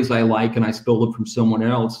 A phrase I like, and I stole it from someone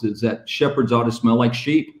else, is that shepherds ought to smell like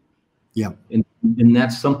sheep. Yeah. And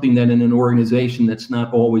that's something that in an organization, that's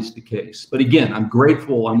not always the case. But again, I'm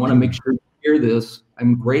grateful. I want to make sure you hear this.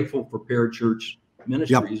 I'm grateful for parachurch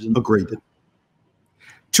ministries. Yep, agreed. A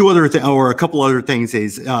couple other things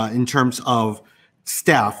is in terms of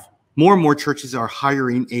staff, more and more churches are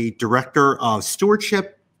hiring a director of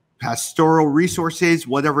stewardship, pastoral resources,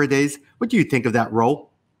 whatever it is. What do you think of that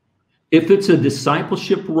role? If it's a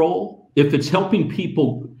discipleship role, if it's helping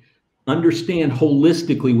people understand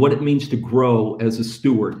holistically what it means to grow as a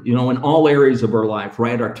steward, in all areas of our life,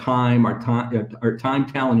 right? Our time,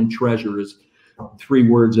 talent, and treasure is 3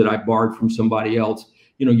 words that I borrowed from somebody else.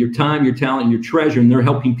 Your time, your talent, your treasure, and they're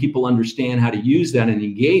helping people understand how to use that and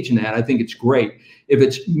engage in that. I think it's great. If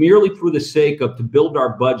it's merely for the sake of to build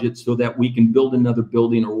our budget so that we can build another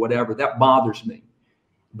building or whatever, that bothers me.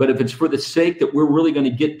 But if it's for the sake that we're really going to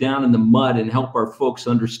get down in the mud and help our folks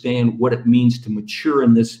understand what it means to mature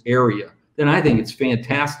in this area, then I think it's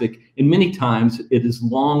fantastic. And many times it has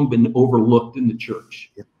long been overlooked in the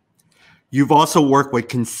church. You've also worked with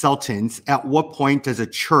consultants. At what point does a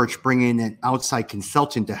church bring in an outside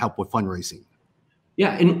consultant to help with fundraising?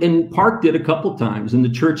 Yeah, and Park did a couple times. In the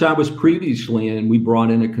church I was previously in, we brought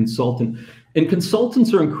in a consultant. And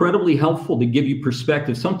consultants are incredibly helpful to give you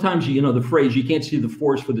perspective. Sometimes, the phrase, you can't see the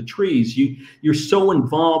forest for the trees. You're so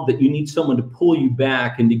involved that you need someone to pull you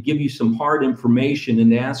back and to give you some hard information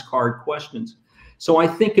and to ask hard questions. So I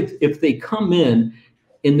think if they come in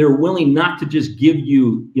and they're willing not to just give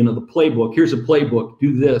you, the playbook, here's a playbook,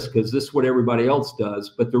 do this, because this is what everybody else does,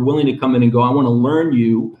 but they're willing to come in and go, I want to learn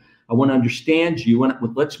you, I want to understand you, and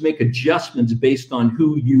let's make adjustments based on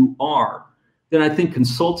who you are. Then I think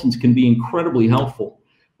consultants can be incredibly helpful.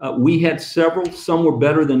 We had several, some were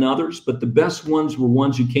better than others, but the best ones were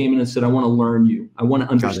ones who came in and said, I want to learn you. I want to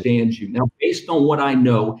understand you. Now, based on what I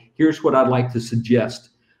know, here's what I'd like to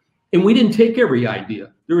suggest. And we didn't take every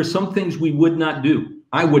idea. There are some things we would not do.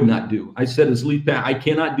 I would not do. I said as lead pastor, I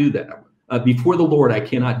cannot do that. Before the Lord, I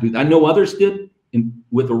cannot do that. I know others did, and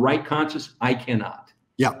with the right conscience, I cannot.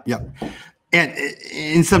 Yeah. And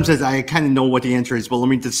in some sense, I kind of know what the answer is, but let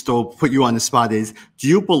me just still put you on the spot is, do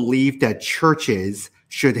you believe that churches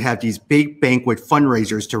should have these big banquet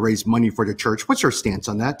fundraisers to raise money for the church? What's your stance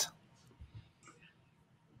on that?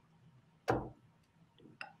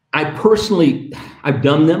 I've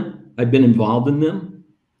done them. I've been involved in them.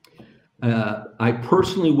 I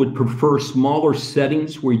personally would prefer smaller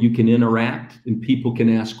settings where you can interact and people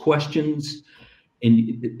can ask questions,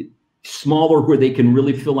 and smaller where they can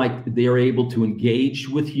really feel like they're able to engage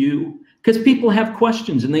with you. Because people have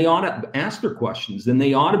questions and they ought to ask their questions, and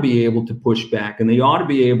they ought to be able to push back, and they ought to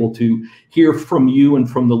be able to hear from you and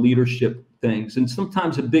from the leadership things. And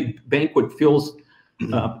sometimes a big banquet feels,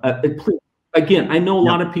 again, I know a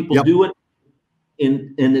lot of people do it,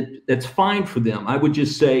 and it's fine for them. I would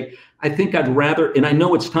just say, I think I'd rather, and I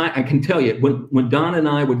know it's time, I can tell you, when Don and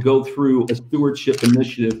I would go through a stewardship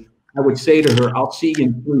initiative, I would say to her, I'll see you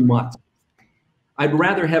in 3 months. I'd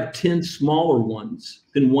rather have 10 smaller ones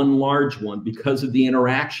than one large one because of the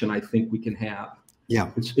interaction I think we can have.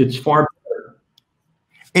 Yeah. It's far better.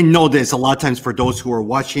 And know this, a lot of times for those who are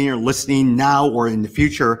watching or listening now or in the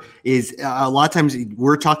future, is a lot of times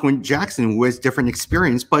we're talking with Jackson, who has different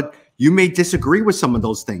experience, but you may disagree with some of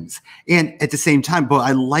those things. And at the same time, but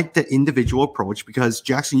I like the individual approach, because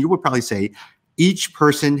Jackson, you would probably say each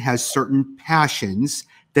person has certain passions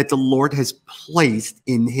that the Lord has placed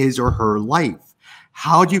in his or her life.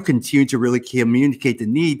 How do you continue to really communicate the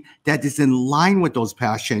need that is in line with those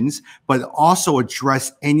passions, but also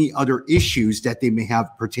address any other issues that they may have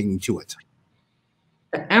pertaining to it?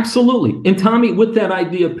 Absolutely. And Tommy, with that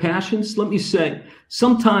idea of passions, let me say,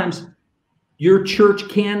 sometimes your church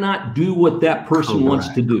cannot do what that person wants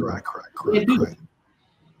to do. Correct.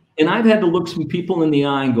 And I've had to look some people in the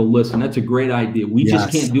eye and go, listen, that's a great idea. We just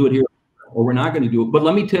can't do it here, or we're not going to do it. But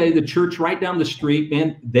let me tell you, the church right down the street,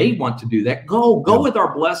 man, they want to do that. Go with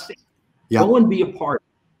our blessing. Go and be a part.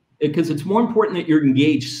 Because it's more important that you're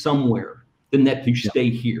engaged somewhere than that you stay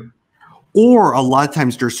here. Or a lot of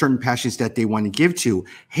times there's certain passions that they want to give to.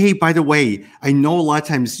 Hey, by the way, I know a lot of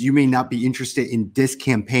times you may not be interested in this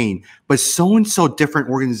campaign, but so-and-so different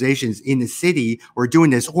organizations in the city are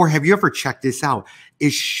doing this. Or have you ever checked this out?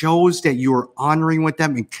 It shows that you're honoring with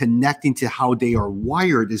them and connecting to how they are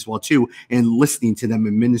wired as well too, and listening to them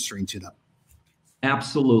and ministering to them.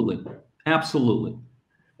 Absolutely. Absolutely.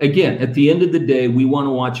 Again, at the end of the day, we want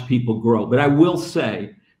to watch people grow. But I will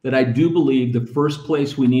say that I do believe the first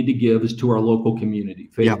place we need to give is to our local community,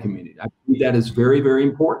 faith community. I believe that is very, very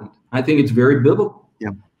important. I think it's very biblical.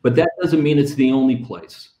 But that doesn't mean it's the only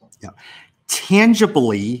place.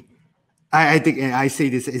 Tangibly, I think, and I say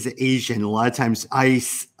this as an Asian, a lot of times I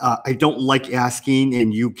don't like asking,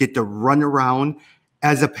 and you get to run around.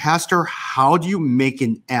 As a pastor, how do you make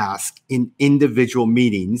an ask in individual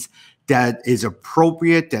meetings that is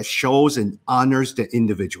appropriate, that shows and honors the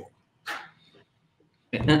individual?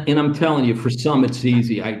 And I'm telling you, for some, it's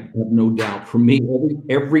easy. I have no doubt. For me,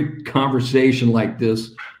 every conversation like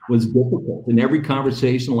this was difficult. And every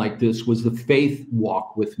conversation like this was the faith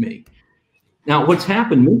walk with me. Now, what's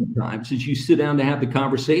happened many times is you sit down to have the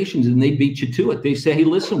conversations and they beat you to it. They say, hey,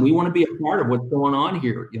 listen, we want to be a part of what's going on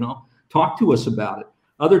here. Talk to us about it.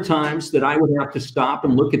 Other times that I would have to stop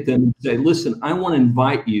and look at them and say, listen, I want to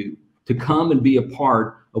invite you to come and be a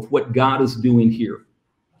part of what God is doing here.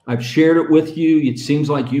 I've shared it with you. It seems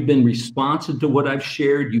like you've been responsive to what I've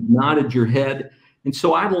shared. You've nodded your head. And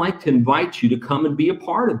so I'd like to invite you to come and be a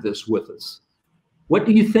part of this with us. What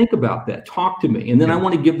do you think about that? Talk to me. And then I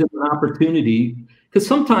want to give them an opportunity, because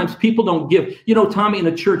sometimes people don't give. Tommy, in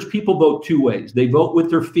a church, people vote 2 ways. They vote with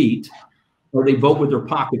their feet, or they vote with their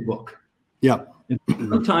pocketbook. And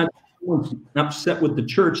sometimes someone's upset with the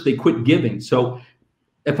church, they quit giving. So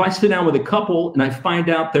if I sit down with a couple and I find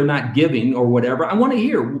out they're not giving or whatever, I want to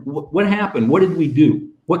hear what happened. What did we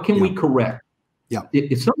do? What can we correct?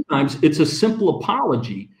 Sometimes it's a simple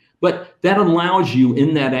apology, but that allows you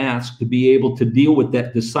in that ask to be able to deal with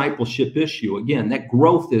that discipleship issue. Again, that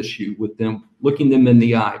growth issue with them, looking them in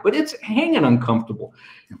the eye. But it's hanging uncomfortable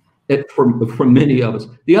for many of us.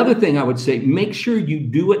 The other thing I would say, make sure you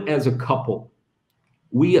do it as a couple.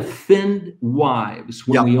 We offend wives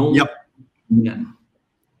when we only men.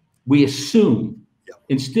 We assume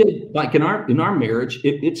instead, like in our marriage,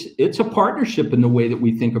 it's a partnership in the way that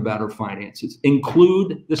we think about our finances.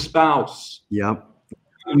 Include the spouse.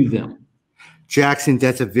 Value them. Jackson,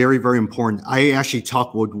 that's a very, very important. I actually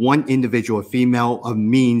talked with one individual, a female of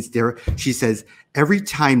means there. She says, every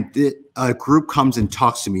time a group comes and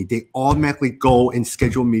talks to me, they automatically go and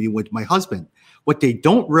schedule a meeting with my husband. What they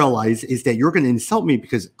don't realize is that you're going to insult me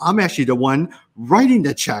because I'm actually the one writing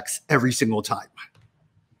the checks every single time.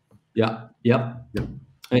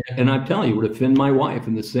 And I'm telling you, it would offend my wife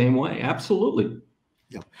in the same way. Absolutely.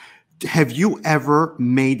 Have you ever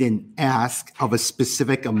made an ask of a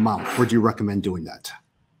specific amount, or do you recommend doing that?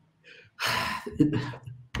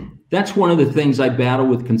 That's one of the things I battle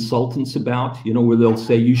with consultants about, where they'll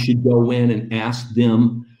say you should go in and ask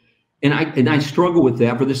them. And I struggle with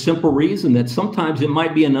that for the simple reason that sometimes it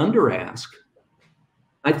might be an under ask.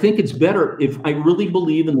 I think it's better if I really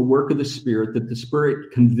believe in the work of the Spirit, that the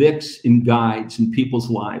Spirit convicts and guides in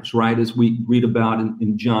people's lives, right? As we read about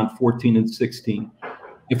in John 14 and 16.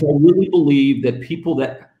 If I really believe that people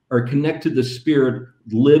that are connected to the Spirit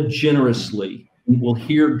live generously and will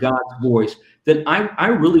hear God's voice, then I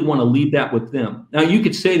really want to leave that with them. Now, you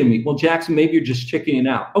could say to me, well, Jackson, maybe you're just chickening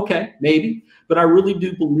out. Okay, maybe. But I really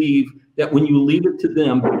do believe that when you leave it to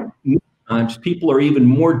them, times people are even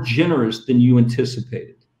more generous than you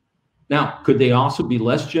anticipated. Now, could they also be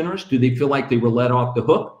less generous? Do they feel like they were let off the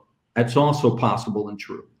hook? That's also possible and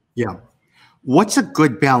true. Yeah. What's a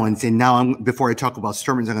good balance? And now, before I talk about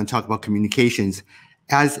sermons, I'm going to talk about communications.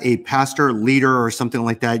 As a pastor, leader, or something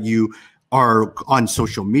like that, you are on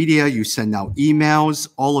social media, you send out emails,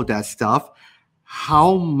 all of that stuff.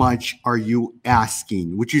 How much are you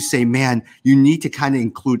asking? Would you say, man, you need to kind of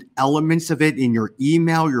include elements of it in your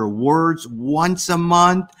email, your words once a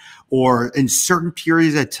month, or in certain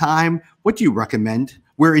periods of time? What do you recommend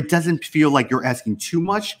where it doesn't feel like you're asking too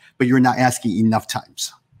much, but you're not asking enough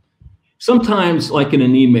times? Sometimes, like in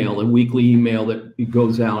an email, a weekly email that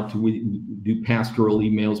goes out, we do pastoral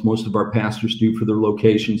emails, most of our pastors do for their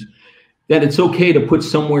locations, that it's okay to put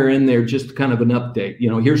somewhere in there just kind of an update. You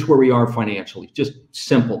know, here's where we are financially, just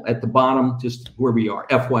simple. At the bottom, just where we are,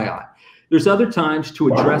 FYI. There's other times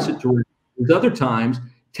to address it. There's other times,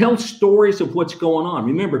 tell stories of what's going on.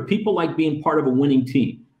 Remember, people like being part of a winning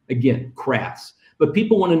team. Again, crass. But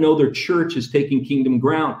people want to know their church is taking kingdom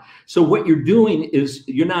ground. So what you're doing is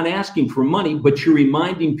you're not asking for money, but you're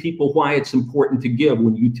reminding people why it's important to give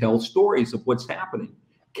when you tell stories of what's happening.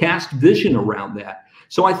 Cast vision around that.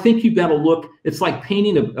 So I think you've got to look, it's like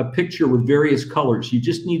painting a picture with various colors. You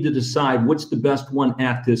just need to decide what's the best one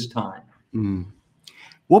at this time. Mm.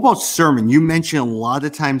 What about sermon? You mentioned a lot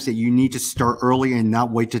of times that you need to start early and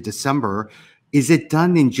not wait to December. Is it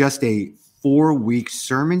done in just a 4-week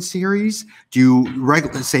sermon series? Do you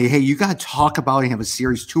regularly say, hey, you got to talk about it and have a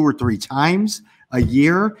series 2 or 3 times a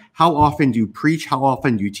year? How often do you preach? How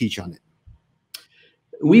often do you teach on it?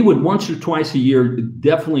 We would once or twice a year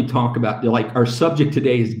definitely talk about, like, our subject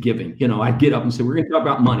today is giving. You know, I'd get up and say, we're going to talk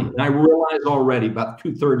about money. And I realize already about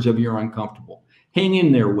 2/3 of you are uncomfortable. Hang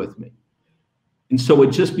in there with me. And so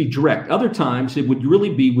it'd just be direct. Other times it would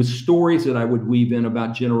really be with stories that I would weave in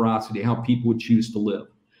about generosity, how people would choose to live.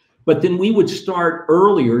 But then we would start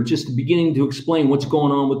earlier, just beginning to explain what's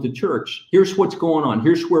going on with the church. Here's what's going on.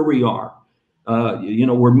 Here's where we are. You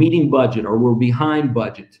know, we're meeting budget or we're behind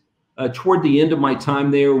budget. Toward the end of my time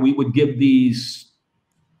there, we would give these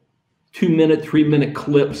 2-minute, 3-minute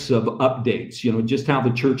clips of updates, you know, just how the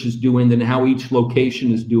church is doing and how each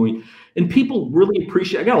location is doing. And people really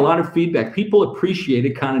appreciate, I got a lot of feedback. People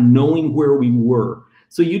appreciated kind of knowing where we were.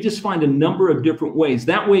 So you just find a number of different ways.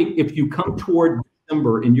 That way, if you come toward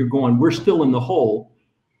December and you're going, we're still in the hole,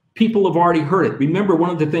 people have already heard it. Remember, one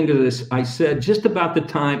of the things I said just about the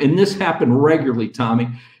time, and this happened regularly, Tommy,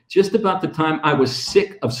 just about the time I was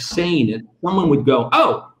sick of saying it, someone would go,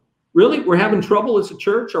 oh, really? We're having trouble as a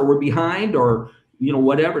church, or we're behind, or, you know,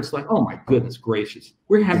 whatever. It's like, oh my goodness gracious,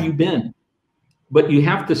 where have you been? But you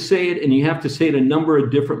have to say it, and you have to say it a number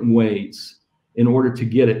of different ways in order to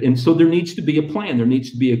get it. And so there needs to be a plan. There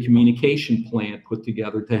needs to be a communication plan put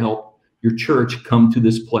together to help your church come to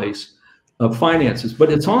this place of finances.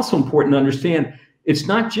 But it's also important to understand it's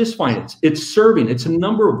not just finance, it's serving. It's a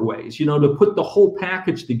number of ways, you know, to put the whole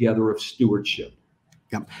package together of stewardship.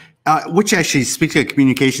 Yeah. Which actually speaks to a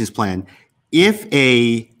communications plan. If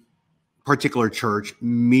a particular church,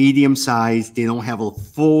 medium-sized, they don't have a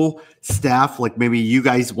full staff like maybe you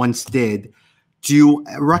guys once did, do you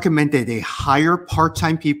recommend that they hire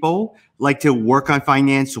part-time people like to work on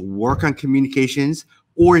finance, work on communications,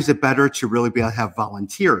 or is it better to really be able to have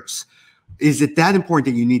volunteers? Is it that important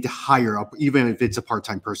that you need to hire up, even if it's a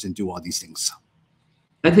part-time person, do all these things?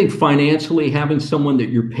 I think financially, having someone that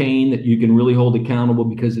you're paying that you can really hold accountable,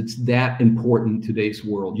 because it's that important in today's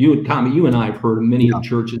world. You and Tommy, you and I have heard of many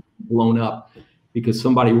churches blown up because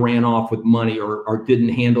somebody ran off with money or didn't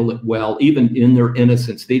handle it well. Even in their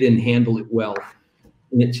innocence, they didn't handle it well.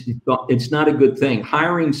 And it's not a good thing.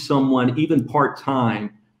 Hiring someone, even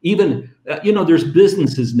part-time, even, you know, there's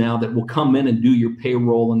businesses now that will come in and do your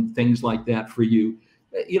payroll and things like that for you.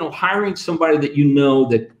 You know, hiring somebody that you know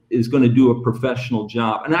that is going to do a professional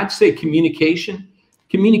job. And I'd say communication,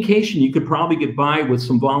 you could probably get by with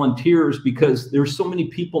some volunteers, because there's so many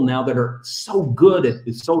people now that are so good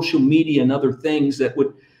at social media and other things that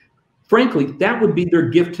would, frankly, that would be their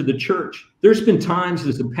gift to the church. There's been times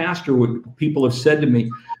as a pastor where people have said to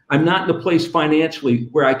me, I'm not in a place financially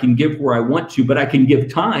where I can give where I want to, but I can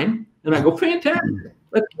give time. And I go, fantastic,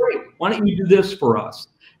 that's great. Why don't you do this for us?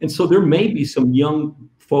 And so there may be some young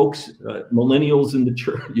folks, millennials in the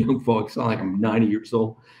church, young folks, I sound like I'm 90 years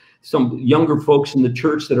old, some younger folks in the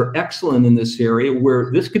church that are excellent in this area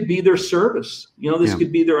where this could be their service. This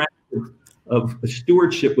could be their act of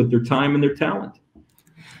stewardship with their time and their talent.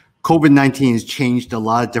 COVID-19 has changed a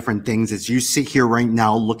lot of different things. As you sit here right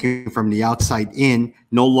now, looking from the outside in,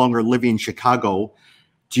 no longer living in Chicago,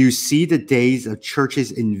 do you see the days of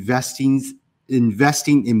churches investing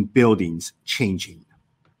in buildings changing?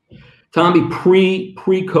 Tommy,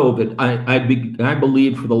 pre-COVID, I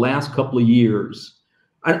believe for the last couple of years,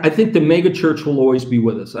 I think the mega church will always be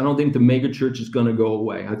with us. I don't think the mega church is going to go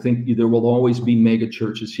away. I think there will always be mega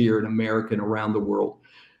churches here in America and around the world.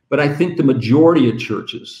 But I think the majority of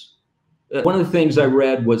churches, one of the things I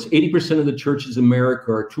read was 80% of the churches in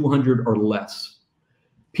America are 200 or less.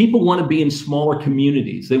 People want to be in smaller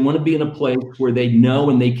communities. They want to be in a place where they know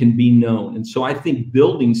and they can be known. And so I think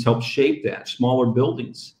buildings help shape that, smaller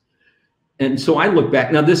buildings. And so I look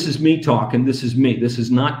back. Now, this is me talking. This is me. This is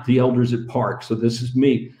not the elders at Park. So this is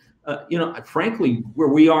me. Frankly, where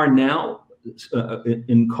we are now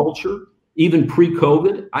in culture, even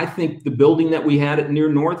pre-COVID, I think the building that we had at Near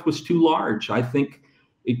North was too large. I think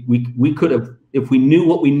we could have, if we knew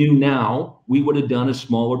what we knew now, we would have done a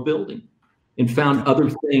smaller building and found other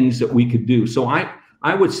things that we could do. So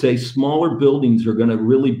I would say smaller buildings are going to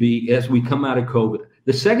really be as we come out of COVID.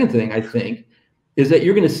 The second thing I think is that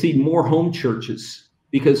you're going to see more home churches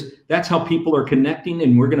because that's how people are connecting,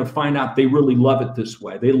 and we're going to find out they really love it this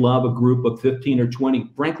way. They love a group of 15 or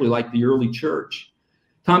 20, frankly, like the early church.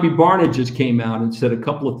 Tommy Barnett just came out and said a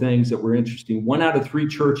couple of things that were interesting. 1 out of 3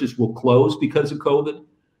 churches will close because of COVID.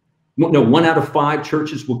 No, 1 out of 5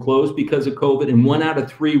 churches will close because of COVID, and 1 out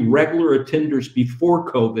of 3 regular attenders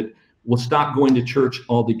before COVID will stop going to church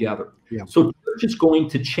altogether. Yeah. So church is going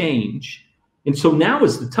to change. And so now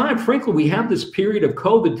is the time. Frankly, we have this period of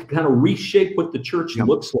COVID to kind of reshape what the church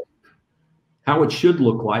looks like, how it should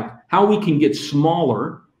look like, how we can get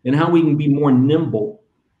smaller, and how we can be more nimble.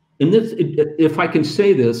 And this, if I can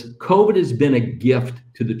say this, COVID has been a gift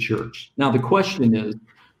to the church. Now, the question is,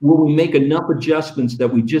 will we make enough adjustments that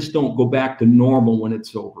we just don't go back to normal when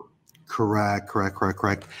it's over? Correct.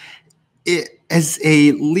 As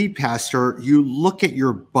a lead pastor, you look at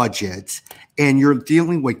your budget and you're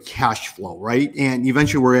dealing with cash flow, right? And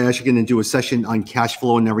eventually we're actually going to do a session on cash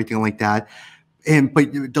flow and everything like that.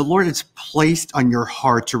 But the Lord has placed on your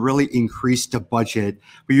heart to really increase the budget.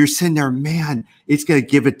 But you're sitting there, man, it's going to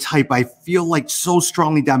give it type. I feel like so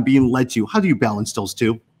strongly that I'm being led to. How do you balance those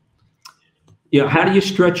two? How do you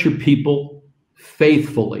stretch your people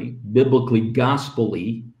faithfully, biblically,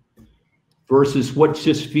 gospelly, versus what's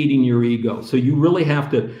just feeding your ego? So you really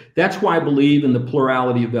have to, that's why I believe in the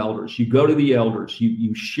plurality of elders. You go to the elders,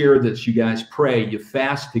 you share this, you guys pray, you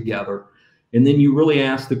fast together, and then you really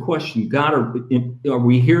ask the question, God, are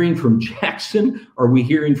we hearing from Jackson? Are we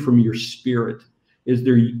hearing from your spirit? Is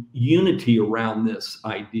there unity around this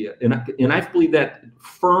idea? And I believe that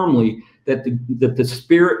firmly, that the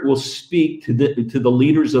Spirit will speak to the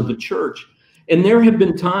leaders of the church. And there have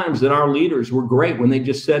been times that our leaders were great when they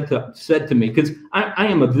just said to me, because I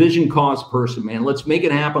am a vision cause person, man. Let's make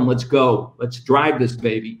it happen. Let's go. Let's drive this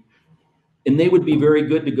baby. And they would be very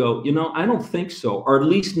good to go, I don't think so, or at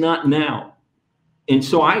least not now. And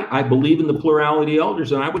so I believe in the plurality of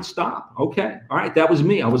elders, and I would stop. Okay, all right, that was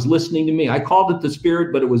me. I was listening to me. I called it the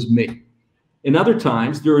Spirit, but it was me. And other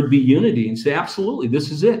times there would be unity and say, absolutely,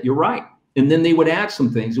 this is it. You're right. And then they would add some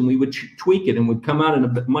things and we would tweak it and would come out in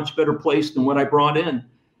a much better place than what I brought in.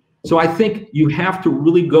 So I think you have to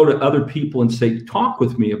really go to other people and say, talk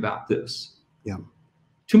with me about this. Yeah.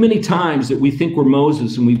 Too many times that we think we're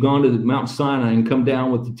Moses and we've gone to the Mount Sinai and come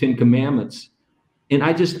down with the 10 Commandments. And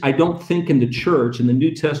I don't think in the church, in the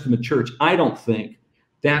New Testament church, I don't think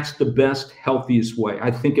that's the best, healthiest way.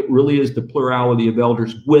 I think it really is the plurality of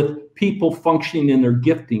elders with people functioning in their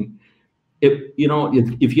gifting. If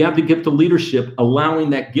you have the gift of leadership, allowing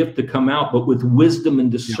that gift to come out, but with wisdom and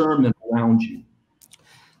discernment around you.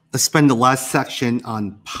 Let's spend the last section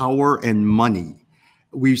on power and money.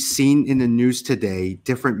 We've seen in the news today,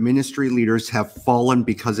 different ministry leaders have fallen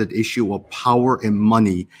because of the issue of power and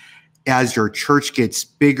money. As your church gets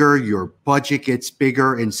bigger, your budget gets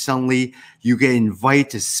bigger, and suddenly you get invited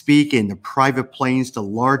to speak in the private planes, to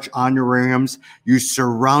large honorariums. You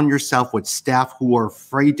surround yourself with staff who are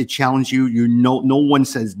afraid to challenge you. No one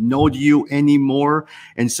says no to you anymore.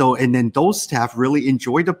 And then those staff really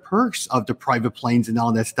enjoy the perks of the private planes and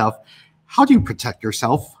all that stuff. How do you protect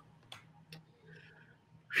yourself?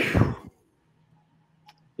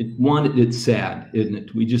 It's sad, isn't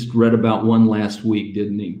it? We just read about one last week,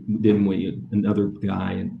 didn't we? Another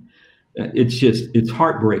guy. And It's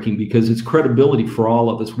heartbreaking because it's credibility for all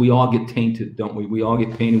of us. We all get tainted, don't we? We all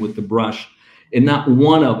get painted with the brush, and not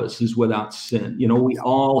one of us is without sin. You know, we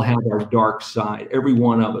all have our dark side, every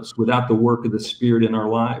one of us, without the work of the Spirit in our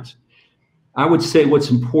lives. I would say what's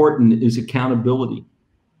important is accountability.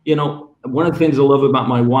 You know, one of the things I love about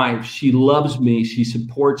my wife, she loves me, she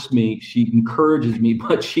supports me, she encourages me,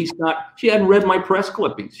 but she hadn't read my press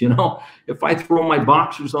clippings. You know, if I throw my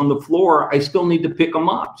boxers on the floor, I still need to pick them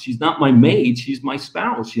up. She's not my maid, she's my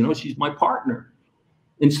spouse, you know, she's my partner.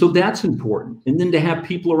 And so that's important. And then to have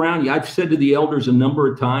people around you. I've said to the elders a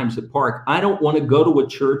number of times at Park, I don't want to go to a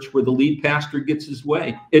church where the lead pastor gets his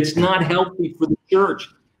way. It's not healthy for the church.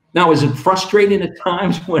 Now, is it frustrating at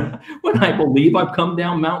times when I believe I've come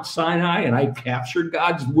down Mount Sinai and I've captured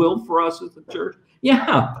God's will for us as a church?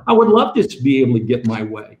 Yeah, I would love to be able to get my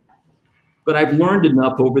way. But I've learned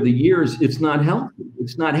enough over the years, it's not healthy.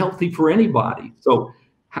 It's not healthy for anybody. So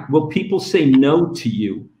will people say no to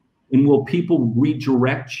you? And will people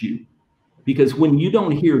redirect you? Because when you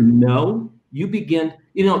don't hear no, you begin,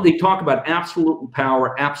 you know, they talk about absolute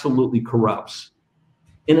power absolutely corrupts.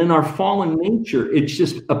 And in our fallen nature, it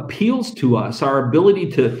just appeals to us, our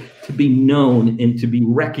ability to be known and to be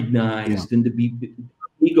recognized and to be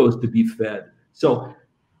egos to be fed. So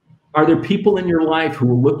are there people in your life who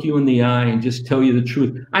will look you in the eye and just tell you the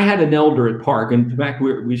truth? I had an elder at Park, and in fact,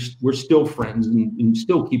 we're still friends and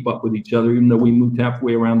still keep up with each other, even though we moved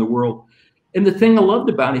halfway around the world. And the thing I loved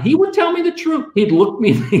about it, he would tell me the truth. He'd look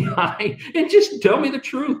me in the eye and just tell me the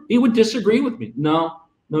truth. He would disagree with me. No,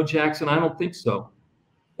 Jackson, I don't think so.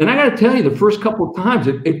 And I got to tell you, the first couple of times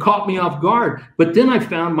it caught me off guard. But then I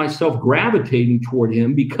found myself gravitating toward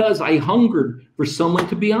him because I hungered for someone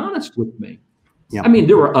to be honest with me. Yeah. I mean,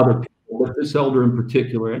 there were other people, but this elder in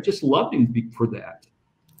particular, I just loved him for that.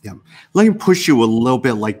 Yeah. Let me push you a little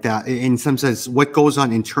bit like that. In some sense, what goes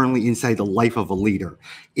on internally inside the life of a leader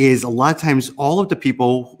is a lot of times all of the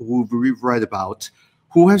people who we've read about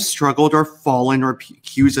who have struggled or fallen or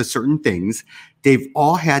accused of certain things, they've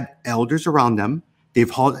all had elders around them.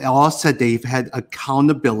 They've all said they've had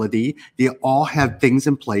accountability. They all have things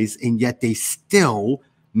in place, and yet they still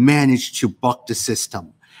manage to buck the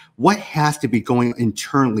system. What has to be going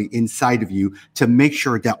internally inside of you to make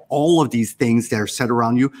sure that all of these things that are said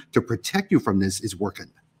around you to protect you from this is working?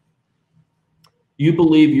 You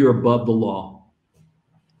believe you're above the law.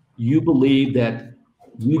 You believe that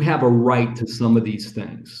you have a right to some of these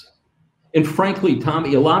things. And frankly,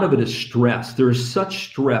 Tommy, a lot of it is stress. There is such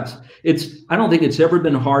stress. I don't think it's ever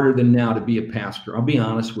been harder than now to be a pastor. I'll be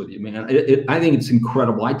honest with you, man. I think it's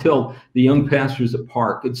incredible. I tell the young pastors at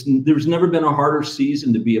Park, there's never been a harder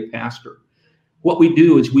season to be a pastor. What we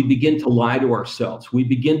do is we begin to lie to ourselves. We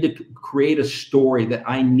begin to create a story that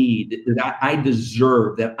I need, that I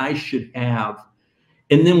deserve, that I should have.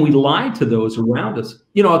 And then we lie to those around us.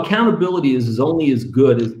 You know, accountability is only as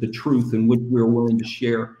good as the truth in which we're willing to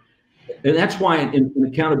share. And that's why in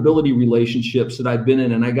accountability relationships that I've been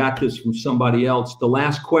in, and I got this from somebody else, the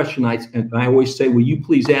last question I always say, will you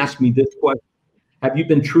please ask me this question? Have you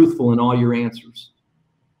been truthful in all your answers?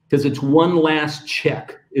 Because it's one last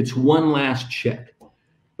check. It's one last check.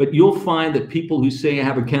 But you'll find that people who say I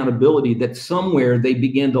have accountability, that somewhere they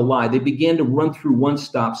began to lie. They began to run through one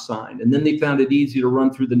stop sign, and then they found it easy to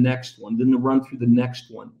run through the next one, then to run through the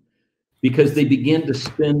next one. Because they begin to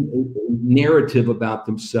spin a narrative about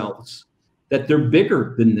themselves that they're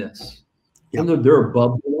bigger than this. Yep. And they're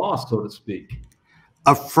above the law, so to speak.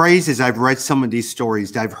 A phrase is, I've read some of these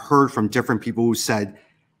stories that I've heard from different people who said,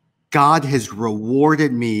 God has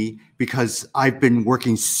rewarded me because I've been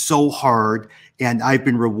working so hard and I've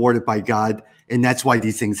been rewarded by God. And that's why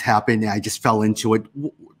these things happen. And I just fell into it.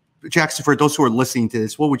 Jackson, for those who are listening to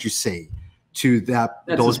this, what would you say to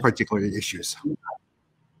those particular issues?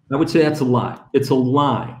 I would say that's a lie. It's a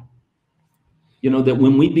lie. You know, that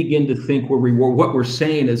when we begin to think we're rewarded, what we're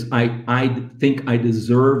saying is, I think I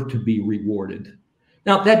deserve to be rewarded.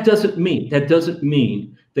 Now, that doesn't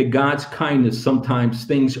mean that God's kindness, sometimes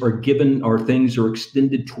things are given or things are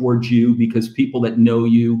extended towards you because people that know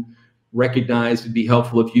you recognize it'd be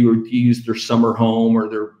helpful if you were to use their summer home or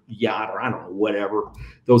their yacht or I don't know, whatever,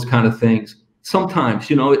 those kind of things. Sometimes,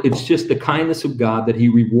 you know, it's just the kindness of God that he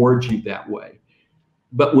rewards you that way.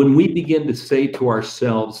 But when we begin to say to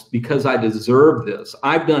ourselves, because I deserve this,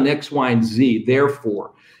 I've done X, Y, and Z,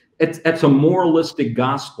 therefore, that's a moralistic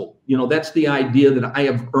gospel. You know, that's the idea that I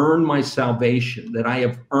have earned my salvation, that I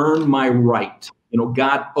have earned my right. You know,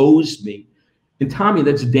 God owes me. And Tommy,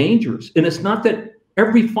 that's dangerous. And it's not that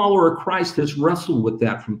every follower of Christ has wrestled with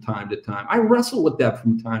that from time to time. I wrestle with that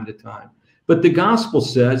from time to time. But the gospel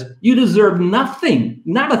says you deserve nothing,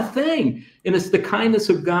 not a thing. And it's the kindness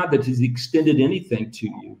of God that has extended anything to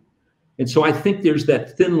you. And so I think there's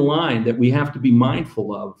that thin line that we have to be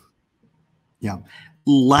mindful of. Yeah.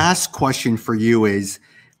 Last question for you is,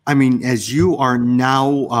 I mean, as you are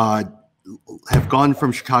now have gone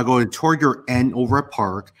from Chicago toward your end over at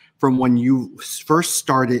Park, from when you first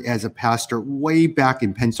started as a pastor way back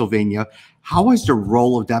in Pennsylvania, how has the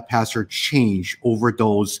role of that pastor changed over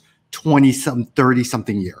those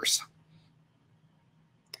 30-something years?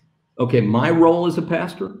 Okay, my role as a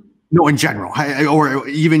pastor? No, in general, or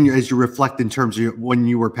even as you reflect in terms of when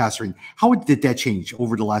you were pastoring, how did that change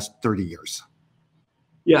over the last 30 years?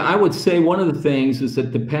 Yeah, I would say one of the things is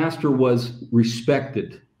that the pastor was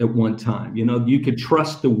respected at one time. You know, you could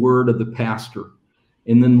trust the word of the pastor.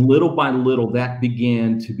 And then little by little, that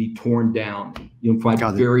began to be torn down. You know, by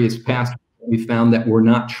various pastors, we found that were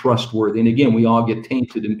not trustworthy. And again, we all get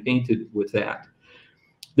tainted and painted with that.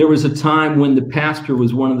 There was a time when the pastor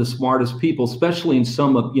was one of the smartest people, especially in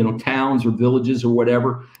some of, you know, towns or villages or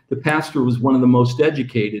whatever. The pastor was one of the most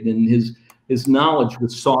educated, and his knowledge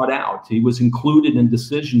was sought out. He was included in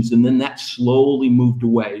decisions, and then that slowly moved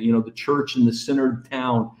away. You know, the church in the center of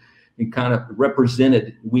town and kind of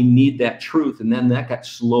represented, we need that truth. And then that got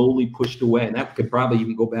slowly pushed away. And that could probably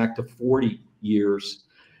even go back to 40 years.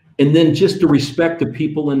 And then just the respect of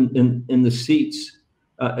people in the seats.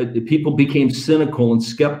 People became cynical and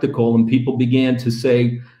skeptical, and people began to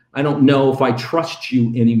say, I don't know if I trust you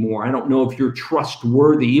anymore. I don't know if you're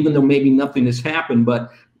trustworthy, even though maybe nothing has happened.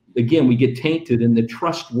 But again, we get tainted, and the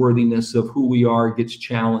trustworthiness of who we are gets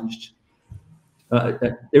challenged.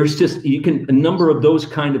 There's just a number of those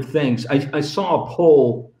kind of things. I saw a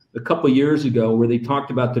poll a couple of years ago where they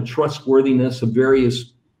talked about the trustworthiness of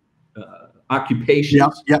various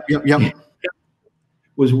occupations. Yep.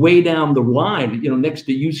 Was way down the line, you know, next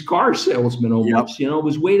to used car salesmen almost. You know, it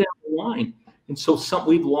was way down the line. And so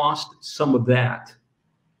we've lost some of that.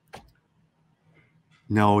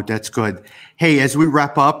 No, that's good. Hey, as we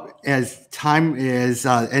wrap up, as time is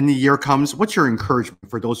end the year comes, what's your encouragement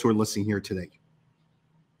for those who are listening here today?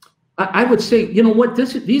 I would say, you know what,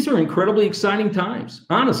 these are incredibly exciting times.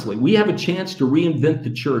 Honestly, we have a chance to reinvent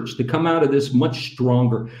the church, to come out of this much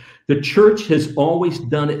stronger. The church has always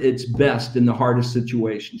done its best in the hardest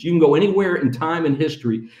situations. You can go anywhere in time and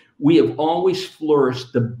history. We have always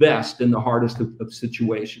flourished the best in the hardest of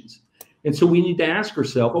situations. And so we need to ask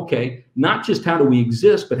ourselves, okay, not just how do we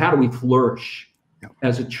exist, but how do we flourish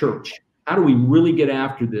as a church? How do we really get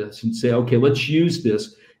after this and say, okay, let's use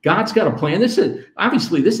this. God's got a plan. This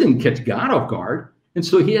didn't catch God off guard. And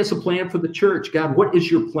so he has a plan for the church. God, what is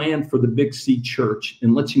your plan for the Big C church?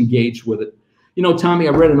 And let's engage with it. You know, Tommy,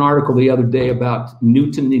 I read an article the other day about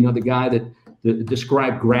Newton, you know, the guy that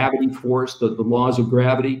described gravity for us, the laws of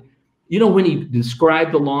gravity. You know, when he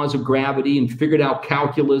described the laws of gravity and figured out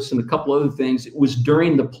calculus and a couple other things, it was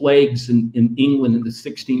during the plagues in England in the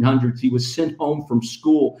 1600s. He was sent home from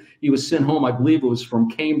school. He was sent home, I believe it was from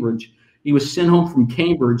Cambridge. He was sent home from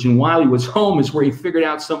Cambridge, and while he was home is where he figured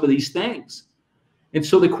out some of these things. And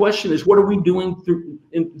so the question is, what are we doing through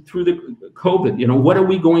the COVID? You know, what are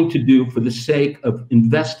we going to do for the sake of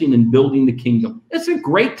investing and building the kingdom? It's a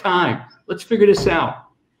great time. Let's figure this out.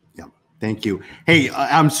 Yeah, thank you. Hey,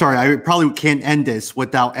 I'm sorry, I probably can't end this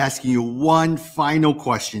without asking you one final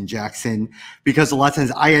question, Jackson, because a lot of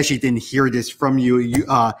times I actually didn't hear this from you.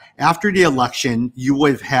 After the election, you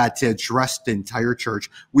would have had to address the entire church.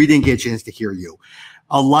 We didn't get a chance to hear you.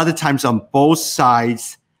 A lot of times on both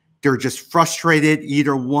sides, they're just frustrated,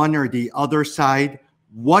 either one or the other side.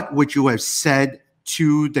 What would you have said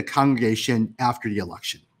to the congregation after the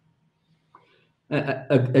election?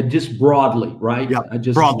 Just broadly, right? Yeah,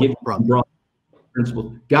 just broad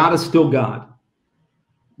principle. God is still God.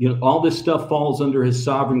 You know, all this stuff falls under his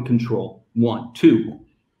sovereign control. 1, 2,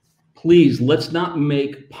 please, let's not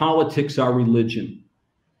make politics our religion.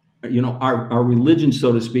 You know, our religion,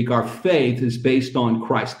 so to speak, our faith is based on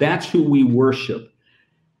Christ. That's who we worship.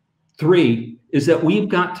 3 is that we've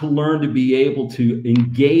got to learn to be able to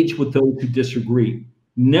engage with those who disagree.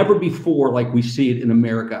 Never before, like we see it in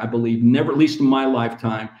America, I believe, never, at least in my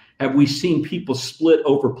lifetime, have we seen people split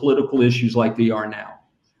over political issues like they are now.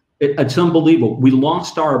 It's unbelievable. We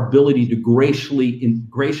lost our ability to graciously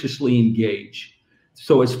engage.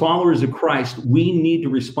 So as followers of Christ, we need to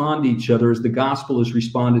respond to each other as the gospel has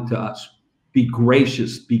responded to us. Be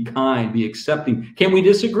gracious, be kind, be accepting. Can we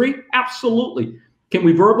disagree? Absolutely. Can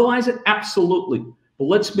we verbalize it? Absolutely. But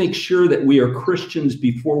let's make sure that we are Christians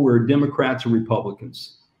before we're Democrats or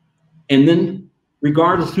Republicans. And then,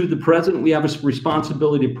 regardless of who the president, we have a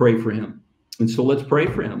responsibility to pray for him. And so let's pray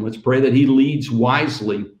for him. Let's pray that he leads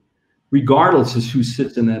wisely, regardless of who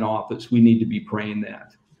sits in that office. We need to be praying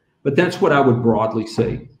that. But that's what I would broadly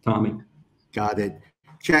say, Tommy. Got it.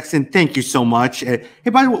 Jackson, thank you so much. Hey,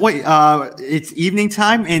 by the way, it's evening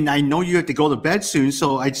time, and I know you have to go to bed soon,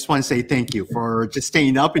 so I just want to say thank you for just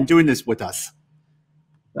staying up and doing this with us.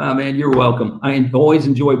 Man, you're welcome. I always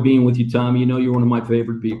enjoy being with you, Tommy. You know you're one of my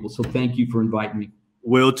favorite people, so thank you for inviting me.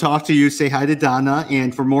 We'll talk to you. Say hi to Donna.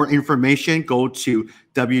 And for more information, go to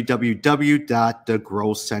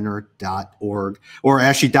www.thegrowthcenter.org or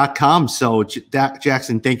actually .com. So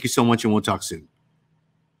Jackson, thank you so much, and we'll talk soon.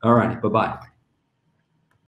 All right. Bye-bye.